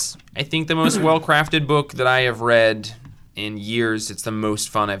is I think the most well-crafted book that I have read in years. It's the most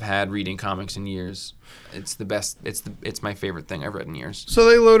fun I've had reading comics in years. It's the best. It's my favorite thing I've read in years. So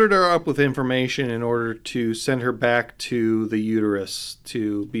they loaded her up with information in order to send her back to the uterus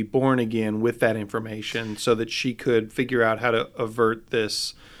to be born again with that information so that she could figure out how to avert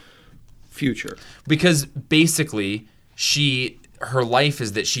this future. Because basically, her life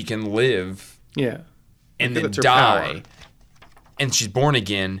is that she can live Yeah. and then That's her die, power. and she's born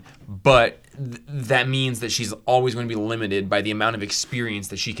again, but that means that she's always going to be limited by the amount of experience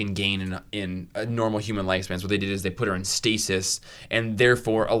that she can gain in a normal human lifespan. So what they did is they put her in stasis and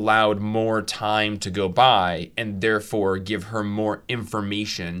therefore allowed more time to go by and therefore give her more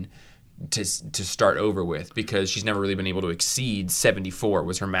information to start over with, because she's never really been able to exceed 74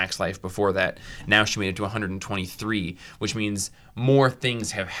 was her max life before that. Now she made it to 123, which means more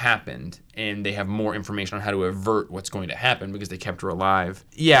things have happened and they have more information on how to avert what's going to happen because they kept her alive.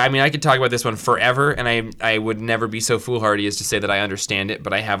 Yeah, I mean, I could talk about this one forever, and I would never be so foolhardy as to say that I understand it,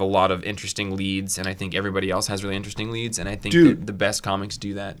 but I have a lot of interesting leads, and I think everybody else has really interesting leads, and I think that the best comics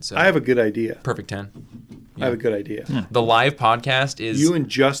do that. So I have a good idea. Perfect 10. I have a good idea. The live podcast is... You and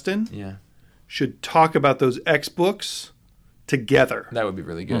Justin should talk about those X books together That would be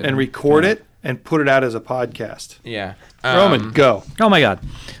really good. and record it and put it out as a podcast. Yeah. Roman, go. Oh my God.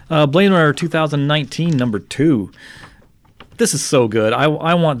 Blade Runner 2019, number 2. This is so good. I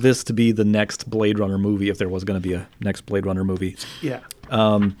want this to be the next Blade Runner movie if there was going to be a next Blade Runner movie. Yeah.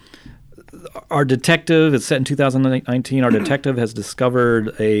 Our detective, it's set in 2019, our detective has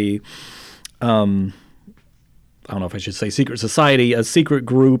discovered a, I don't know if I should say secret society, a secret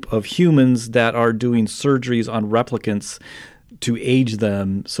group of humans that are doing surgeries on replicants to age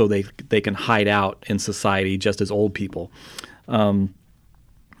them so they can hide out in society just as old people. And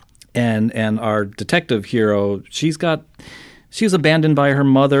our detective hero, she was abandoned by her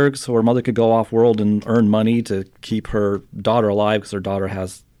mother, so her mother could go off world and earn money to keep her daughter alive because her daughter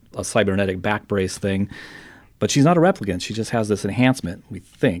has a cybernetic back brace thing. But she's not a replicant. She just has this enhancement, we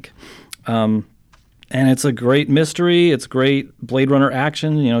think. And it's a great mystery. It's great Blade Runner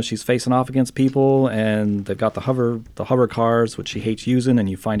action. You know, she's facing off against people, and they've got the hover cars, which she hates using, and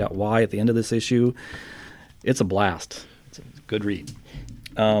you find out why at the end of this issue. It's a blast. It's a good read.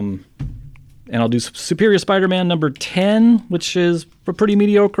 And I'll do Superior Spider-Man number 10, which is a pretty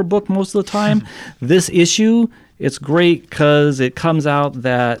mediocre book most of the time. This issue, it's great because it comes out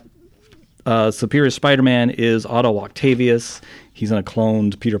that Superior Spider-Man is Otto Octavius. He's in a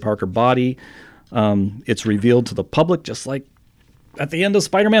cloned Peter Parker body. It's revealed to the public, just like at the end of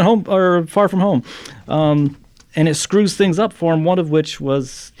Spider-Man Home or Far From Home. And it screws things up for him, one of which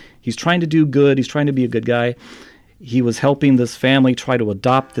was he's trying to do good. He's trying to be a good guy. He was helping this family try to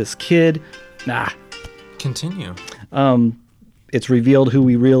adopt this kid. Continue. It's revealed who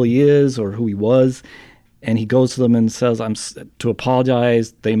he really is or who he was. And he goes to them and says, to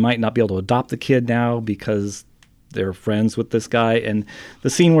apologize. They might not be able to adopt the kid now because they're friends with this guy. And the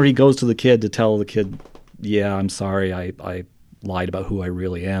scene where he goes to the kid to tell the kid, yeah, I'm sorry, I lied about who I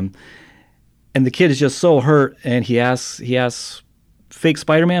really am. And the kid is just so hurt, and he asks fake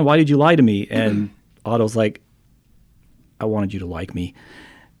Spider-Man, why did you lie to me? And Otto's like, I wanted you to like me.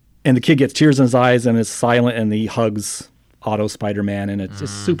 And the kid gets tears in his eyes and is silent, and he hugs Otto Spider-Man, and it's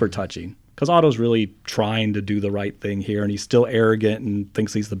just super touching. Because Otto's really trying to do the right thing here, and he's still arrogant and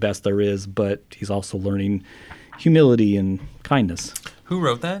thinks he's the best there is, but he's also learning humility and kindness. Who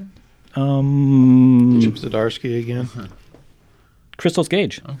wrote that? Chip Zdarsky again. Christos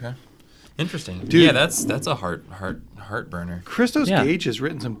Gage. Okay. Interesting. Dude. Yeah, that's a heart burner. Christos Yeah. Gage has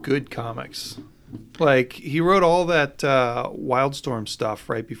written some good comics. Like, he wrote all that Wildstorm stuff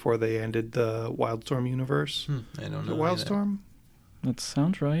right before they ended the Wildstorm universe. I don't The know. Wildstorm? That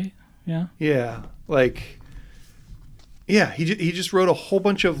sounds right. Yeah. Yeah. Like, yeah, he just wrote a whole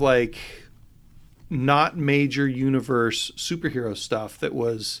bunch of, like, not major universe superhero stuff that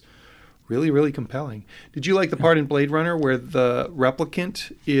was really, really compelling. Did you like the part in Blade Runner where the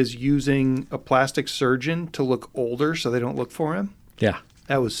replicant is using a plastic surgeon to look older so they don't look for him? Yeah.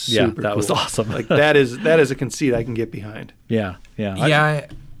 That was super that was cool. awesome. Like, that is a conceit I can get behind. Yeah. Yeah,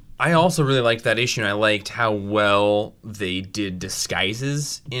 I also really liked that issue, and I liked how well they did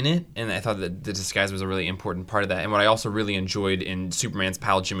disguises in it, and I thought that the disguise was a really important part of that. And what I also really enjoyed in Superman's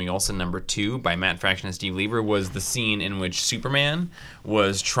Pal Jimmy Olsen number 2 by Matt Fraction and Steve Lieber was the scene in which Superman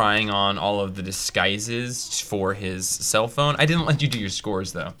was trying on all of the disguises for his cell phone. I didn't let you do your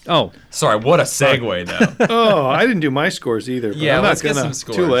scores, though. Oh, Sorry, what a segue, though. Oh, I didn't do my scores either. But Yeah, I'm not let's get gonna. some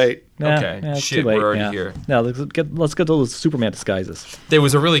scores. Too late. Okay, it's shit, too late. we're already here. Now let's get to those Superman disguises. There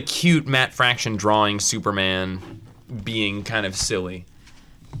was a really cute Matt Fraction drawing Superman being kind of silly.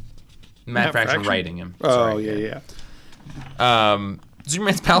 Matt Fraction writing him. Oh, Sorry. yeah.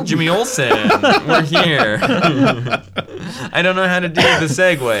 Superman's pal Jimmy Olsen. We're here. I don't know how to do the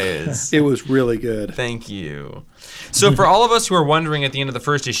segues. It was really good. Thank you. So for all of us who are wondering at the end of the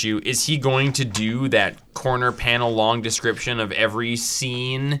first issue, is he going to do that corner panel long description of every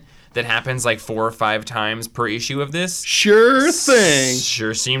scene that happens like 4 or 5 times per issue of this? Sure thing.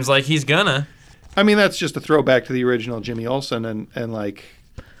 Sure seems like he's gonna. I mean, that's just a throwback to the original Jimmy Olsen and like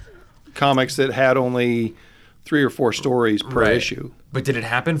comics that had only 3 or 4 stories per Right. issue. But did it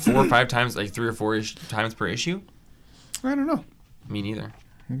happen 4 or 5 times, like 3 or 4 times per issue? I don't know. Me neither.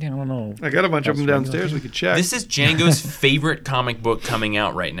 I don't know. I got a bunch of them downstairs. We could check. This is Django's favorite comic book coming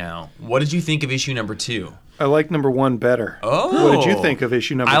out right now. What did you think of issue number 2? I like number 1 better. Oh. What did you think of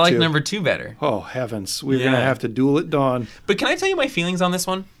issue number 2? I like number 2 better. Oh, heavens. We're Yeah. going to have to duel at dawn. But can I tell you my feelings on this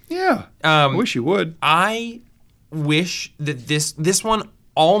one? Yeah. I wish you would. I wish that this one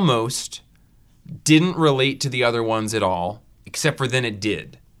almost didn't relate to the other ones at all, except for then it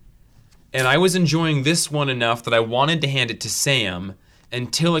did. And I was enjoying this one enough that I wanted to hand it to Sam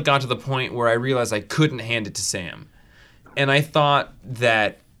until it got to the point where I realized I couldn't hand it to Sam. And I thought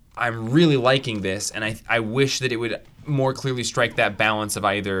that I'm really liking this, and I wish that it would more clearly strike that balance of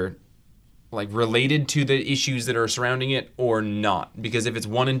either like related to the issues that are surrounding it or not. Because if it's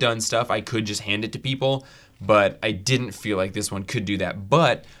one and done stuff, I could just hand it to people, but I didn't feel like this one could do that.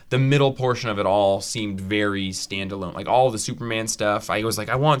 But the middle portion of it all seemed very standalone. Like all the Superman stuff, I was like,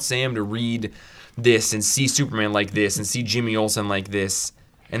 I want Sam to read this and see Superman like this and see Jimmy Olsen like this.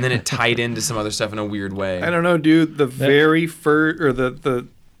 And then it tied into some other stuff in a weird way. I don't know, dude. The very first, or the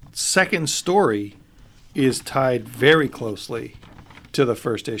second story is tied very closely to the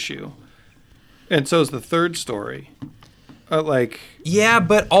first issue. And so is the third story. Yeah,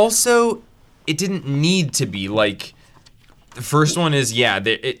 but also it didn't need to be. Like, the first one is,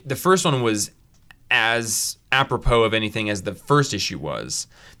 the first one was as apropos of anything as the first issue was.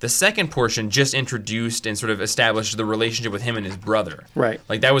 The second portion just introduced and sort of established the relationship with him and his brother. Right.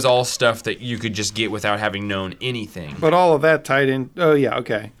 Like, that was all stuff that you could just get without having known anything. But all of that tied in. Oh, yeah,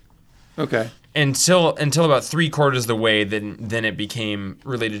 okay. Okay. Until about 3/4 of the way, then it became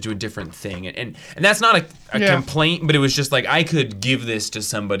related to a different thing, and that's not a complaint, but it was just like I could give this to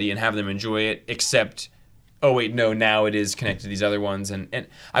somebody and have them enjoy it. Except, oh wait, no, now it is connected to these other ones, and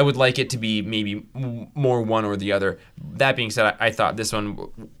I would like it to be maybe more one or the other. That being said, I thought this one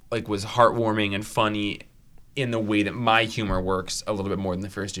like was heartwarming and funny in the way that my humor works a little bit more than the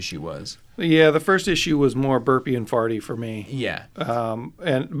first issue was. Yeah, the first issue was more burpy and farty for me. Yeah.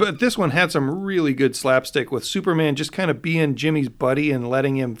 But this one had some really good slapstick with Superman just kind of being Jimmy's buddy and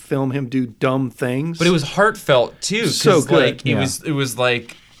letting him film him do dumb things. But it was heartfelt too. So good. Like, it was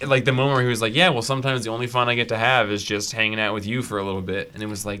like the moment where he was like, yeah, well, sometimes the only fun I get to have is just hanging out with you for a little bit. And it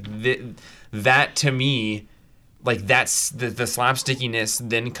was like that to me, like that's the slapstickiness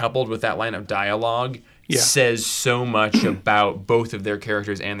then coupled with that line of dialogue says so much about both of their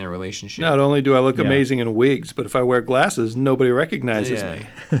characters and their relationship. Not only do I look amazing in wigs, but if I wear glasses, nobody recognizes me.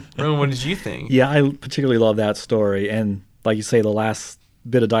 Roman, what did you think? Yeah, I particularly love that story. And like you say, the last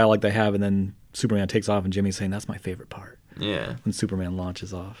bit of dialogue they have, and then Superman takes off, and Jimmy's saying, that's my favorite part. Yeah. When Superman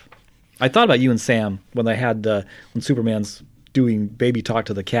launches off. I thought about you and Sam when they had, when Superman's doing baby talk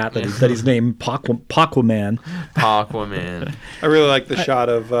to the cat that he's named Paquaman. Paquaman. I really like the shot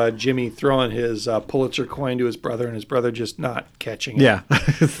of Jimmy throwing his Pulitzer coin to his brother and his brother just not catching it. Yeah.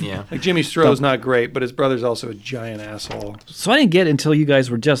 Yeah. Like Jimmy's throw is not great, but his brother's also a giant asshole. So I didn't get it until you guys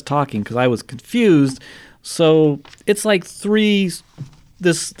were just talking because I was confused. So it's like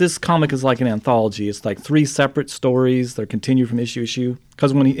this comic is like an anthology. It's like 3 separate stories. They're continued from issue to issue.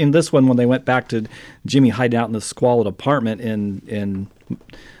 Because in this one, when they went back to Jimmy hiding out in the squalid apartment in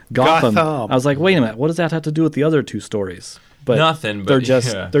Gotham, I was like, wait a minute, what does that have to do with the other 2 stories? But nothing. But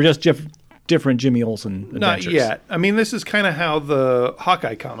they're just different Jimmy Olsen adventures. Not yet. I mean, this is kind of how the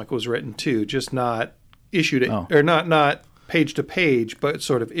Hawkeye comic was written too, just not issue to or not page to page, but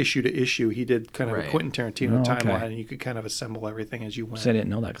sort of issue to issue. He did kind of a Quentin Tarantino timeline, and you could kind of assemble everything as you went. So I didn't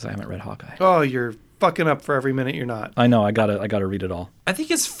know that because I haven't read Hawkeye. Oh, you're fucking up for every minute you're not. I know. I gotta read it all. I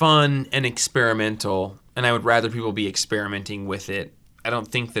think it's fun and experimental, and I would rather people be experimenting with it. I don't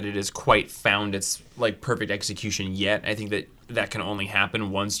think that it has quite found its like perfect execution yet. I think that can only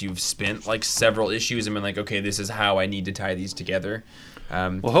happen once you've spent like several issues and been like, okay, this is how I need to tie these together.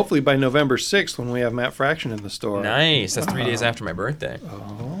 Well, hopefully by November 6th when we have Matt Fraction in the store. Nice. That's 3 days after my birthday.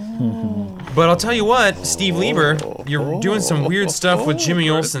 Oh. But I'll tell you what, Steve Lieber, you're doing some weird stuff with Jimmy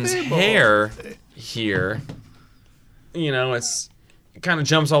Olsen's hair here. You know, it kind of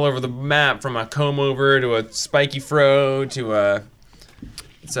jumps all over the map from a comb over to a spiky fro to a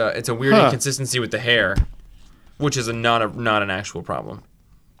It's a weird inconsistency with the hair, which is not an actual problem.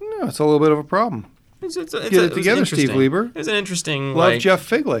 No, it's a little bit of a problem. Get it together, Steve Lieber. It's an interesting. Love Jeff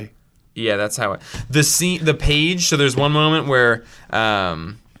Figley. Yeah, that's how the page. So there's one moment where,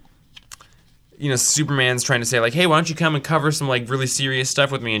 Superman's trying to say like, "Hey, why don't you come and cover some like really serious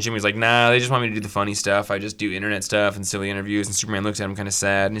stuff with me?" And Jimmy's like, "Nah, they just want me to do the funny stuff. I just do internet stuff and silly interviews." And Superman looks at him kind of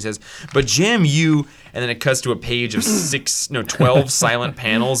sad, and he says, "But Jim, you..." And then it cuts to a page of 12 silent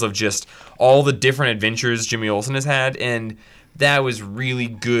panels of just all the different adventures Jimmy Olsen has had, and that was really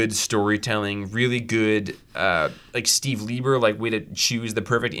good storytelling, really good, like Steve Lieber, like way to choose the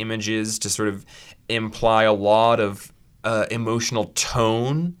perfect images to sort of imply a lot of emotional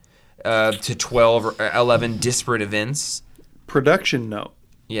tone to 12 or 11 disparate events. Production note.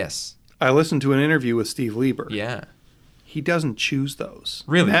 Yes. I listened to an interview with Steve Lieber. Yeah. He doesn't choose those.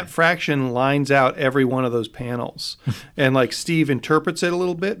 Really? Matt Fraction lines out every one of those panels. And like Steve interprets it a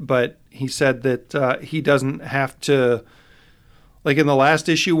little bit, but he said that he doesn't have to... Like in the last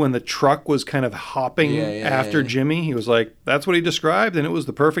issue when the truck was kind of hopping after Jimmy, he was like, that's what he described, and it was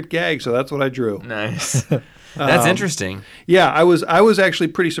the perfect gag, so that's what I drew. Nice. That's interesting. Yeah, I was actually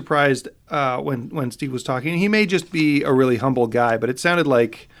pretty surprised when Steve was talking. He may just be a really humble guy, but it sounded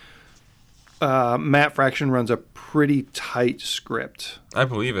like Matt Fraction runs a pretty tight script. I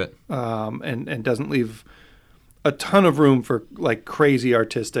believe it. And doesn't leave a ton of room for like crazy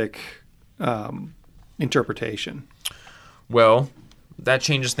artistic interpretation. Well, that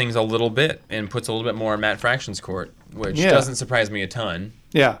changes things a little bit and puts a little bit more in Matt Fraction's court, which doesn't surprise me a ton.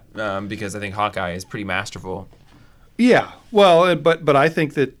 Yeah. Because I think Hawkeye is pretty masterful. Yeah. Well, but I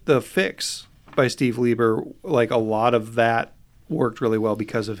think that the fix by Steve Lieber, like a lot of that worked really well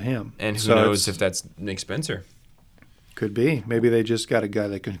because of him. And who knows if that's Nick Spencer? Could be. Maybe they just got a guy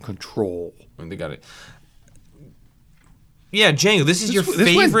that can control. They got it. Yeah, Django, this is your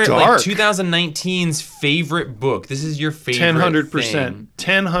favorite, like 2019's favorite book. This is your favorite 100%.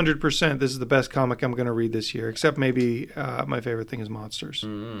 100%. This is the best comic I'm going to read this year, except maybe my favorite thing is Monsters.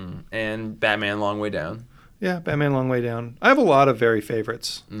 And Batman Long Way Down. Yeah, Batman Long Way Down. I have a lot of very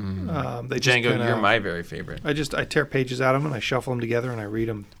favorites. Django, you're my very favorite. I tear pages out of them and I shuffle them together and I read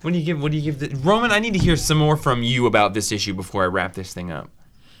them. What do you give Roman, I need to hear some more from you about this issue before I wrap this thing up.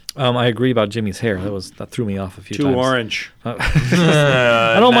 I agree about Jimmy's hair. That threw me off a few times. Too orange.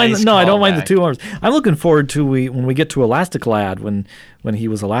 I don't mind. No, I don't mind the too orange. I'm looking forward to when we get to Elastic Lad when he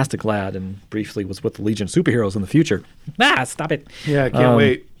was Elastic Lad and briefly was with the Legion of Superheroes in the future. Stop it. Yeah, I can't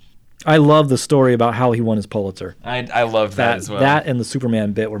wait. I love the story about how he won his Pulitzer. I loved that as well. That and the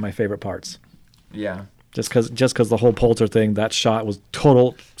Superman bit were my favorite parts. Yeah. Just because the whole Pulitzer thing, that shot was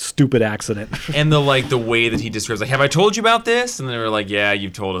total stupid accident. And the way that he describes, like, have I told you about this? And they were like, yeah,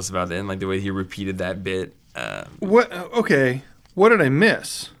 you've told us about it. And like the way he repeated that bit. What? Okay, what did I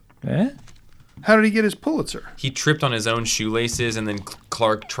miss? How did he get his Pulitzer? He tripped on his own shoelaces, and then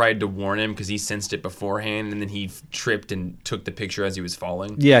Clark tried to warn him because he sensed it beforehand, and then he tripped and took the picture as he was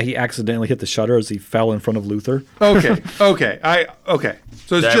falling. Yeah, he accidentally hit the shutter as he fell in front of Luthor. Okay.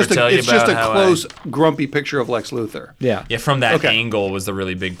 So it's just a close, grumpy picture of Lex Luthor. Yeah. Yeah, from that angle was the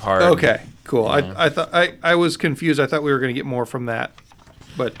really big part. Okay, cool. Yeah. I thought I was confused. I thought we were going to get more from that,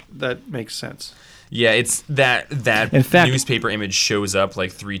 but that makes sense. Yeah, it's that In fact, newspaper image shows up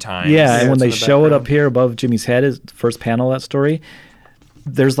like 3 times. Yeah, and when they the show it background. up here above Jimmy's head, is the first panel of that story,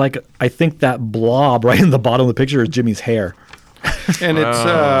 there's like, I think that blob right in the bottom of the picture is Jimmy's hair. And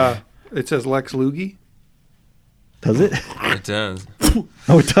it says Lex Lugie. Does it? It does.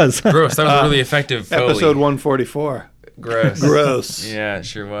 Oh, it does. Gross. That was a really effective Foley. Episode 144. Gross. Gross. Yeah, it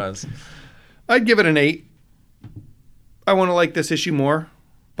sure was. I'd give it an 8. I want to like this issue more,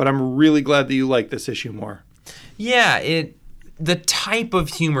 but I'm really glad that you like this issue more. Yeah, the type of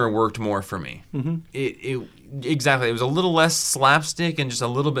humor worked more for me. Mm-hmm. Exactly. It was a little less slapstick and just a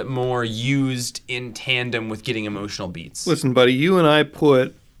little bit more used in tandem with getting emotional beats. Listen, buddy, you and I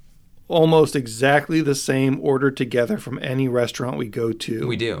put almost exactly the same order together from any restaurant we go to.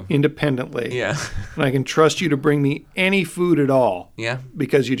 We do. Independently. Yeah. And I can trust you to bring me any food at all. Yeah.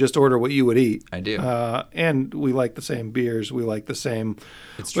 Because you just order what you would eat. I do. And we like the same beers. We like the same.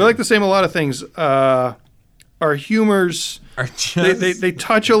 It's We true. like the same a lot of things. Our humors, Are just... they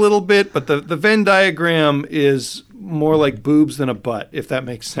touch a little bit, but the Venn diagram is more like boobs than a butt, if that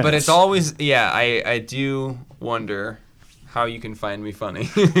makes sense. But it's always, I do wonder how you can find me funny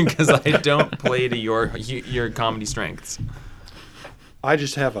because I don't play to your comedy strengths. I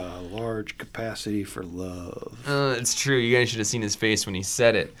just have a large capacity for love. It's true. You guys should have seen his face when he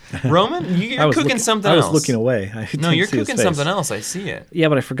said it. Roman, you're I was cooking looking, something I else. was looking away. No, you're cooking something else. I see it. Yeah,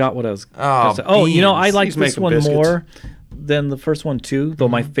 but I forgot what I was. Oh, you know, I like He's this making one biscuits. more than the first one too. Though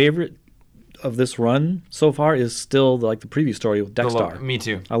my favorite of this run so far is still the preview story with Dexter. Me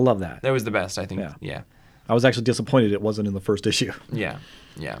too. I love that. That was the best, I think. Yeah. Yeah. I was actually disappointed it wasn't in the first issue. Yeah.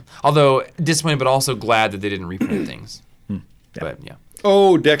 Yeah. Although disappointed, but also glad that they didn't reprint things. But yeah.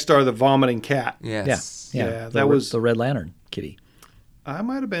 Oh, Dexter the vomiting cat. Yes. Yeah, that that was- the Red Lantern kitty. I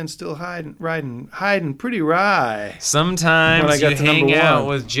might have been still hiding pretty wry. Sometimes When I got you to hang number out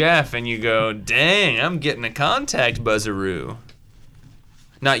one. with Jeff and you go, dang, I'm getting a contact buzzaroo.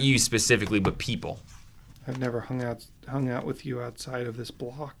 Not you specifically, but people. I've never hung out with you outside of this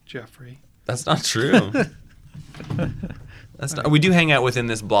block, Jeffrey. That's not true. We do hang out within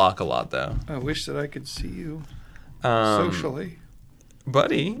this block a lot, though. I wish that I could see you Socially. socially.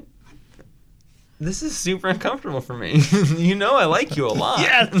 Buddy, this is super uncomfortable for me. You know I like you a lot.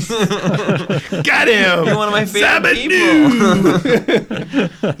 Yes! Got him! You're one of my favorite people.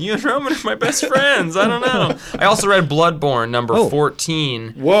 You and Roman are my best friends. I don't know. I also read Bloodborne, number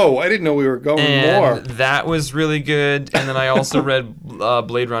 14. Whoa, I didn't know we were going And more. that was really good. And then I also read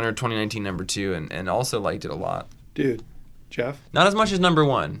Blade Runner 2019, number 2, and also liked it a lot. Dude, Jeff, Not as much as number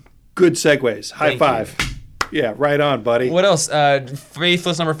 1. good segues. High Thank five. Yeah, right on, buddy. What else?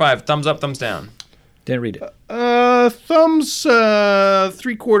 Faithless number 5. Thumbs up, thumbs down. Didn't read it. Thumbs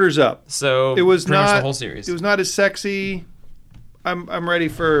 3/4 up. So It was pretty not much the whole series. It was not as sexy. I'm ready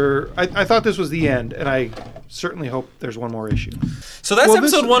for. I thought this was the end, and I certainly hope there's one more issue. So that's Well,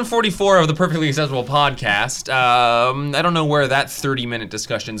 this- episode 144 of the Perfectly Acceptable Podcast. I don't know where that 30-minute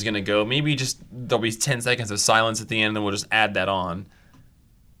discussion is going to go. Maybe just there'll be 10 seconds of silence at the end, and then we'll just add that on.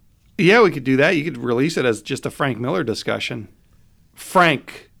 Yeah, we could do that. You could release it as just a Frank Miller discussion.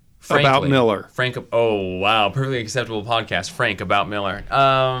 Frank about Frankly. Miller. Frank. Oh wow, Perfectly Acceptable Podcast. Frank about Miller.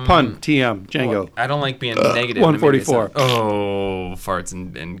 Pun. TM. Django. I don't like being negative. 144. It made me sound- Oh, farts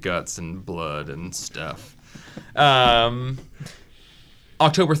and guts and blood and stuff.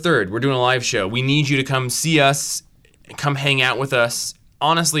 October 3rd, we're doing a live show. We need you to come see us, come hang out with us.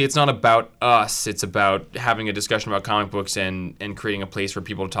 Honestly, it's not about us. It's about having a discussion about comic books and creating a place for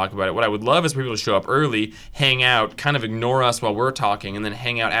people to talk about it. What I would love is for people to show up early, hang out, kind of ignore us while we're talking, and then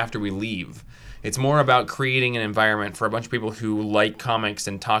hang out after we leave. It's more about creating an environment for a bunch of people who like comics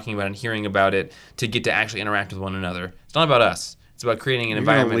and talking about it and hearing about it to get to actually interact with one another. It's not about us. It's about creating an You're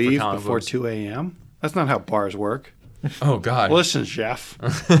gonna environment for leave comic before books. 2 a.m.? That's not how bars work. Oh, God. Listen, Jeff.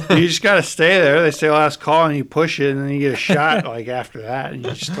 You just got to stay there. They say last call, and you push it, and then you get a shot like after that. And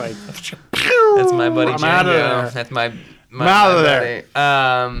you just like, That's my buddy I'm out of Django. there. That's my out of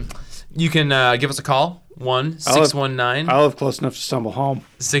buddy. You can give us a call. 1-619 live close enough to stumble home.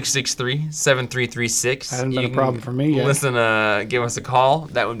 663-7336. Hasn't been You a problem for me yet. Listen, give us a call.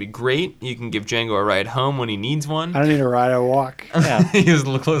 That would be great. You can give Django a ride home when he needs one. I don't need a ride. I walk. Yeah. He's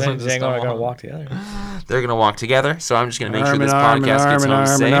close enough to Django and I stumble gotta home. walk together. They're gonna walk together. So I'm just gonna make sure Arm this in arm, podcast and gets arm, home and arm,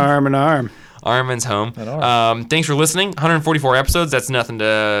 safe. and arm, and arm. Armin's home. At arm. Thanks for listening. 144 episodes. That's nothing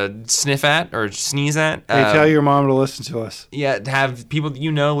to sniff at or sneeze at. Hey, tell your mom to listen to us. Yeah, to have people that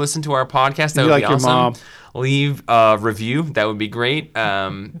you know listen to our podcast. That You would like be your awesome. mom. Leave a review. That would be great.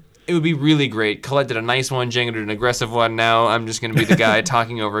 It would be really great. Colette did a nice one. Django did an aggressive one. Now I'm just going to be the guy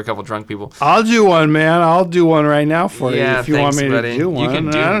talking over a couple drunk people. I'll do one, man. I'll do one right now for you Yeah, if you thanks, want me buddy. to do one. You can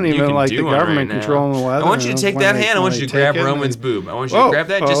do, I don't you even can like do the one government right now. controlling the weather. I want you to take When that they- hand. I when want you they to grab take it, Roman's they- boob. I want you to Whoa. grab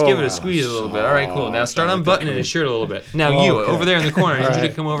that. Just give it a Oh, squeeze a little bit. All right, cool. Now start unbuttoning his shirt a little bit. Now you, Okay. over there in the corner, I need you to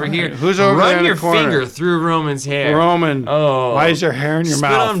right. come over here. Who's over Run there in the your corner? finger through Roman's hair. Roman, Oh. why is there hair in your Spit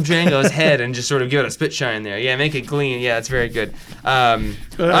mouth? on Django's head and just sort of give it a spit shine there. Yeah, make it clean. Yeah, it's very good. I'm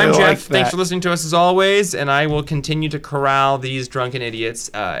like Jeff. Thanks that. for listening to us as always, and I will continue to corral these drunken idiots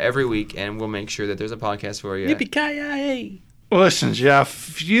every week, and we'll make sure that there's a podcast for you. Yippee-ki-yay! Listen, Jeff,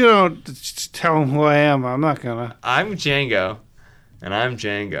 if you don't tell them who I am, I'm not gonna. I'm Django, and I'm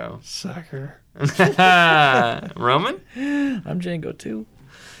Django. Sucker. Roman? I'm Django too.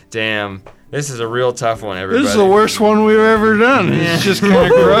 Damn, this is a real tough one, everybody. This is the worst one we've ever done. It's just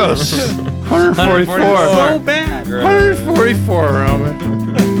kind of gross. 144. So bad. 144, Roman.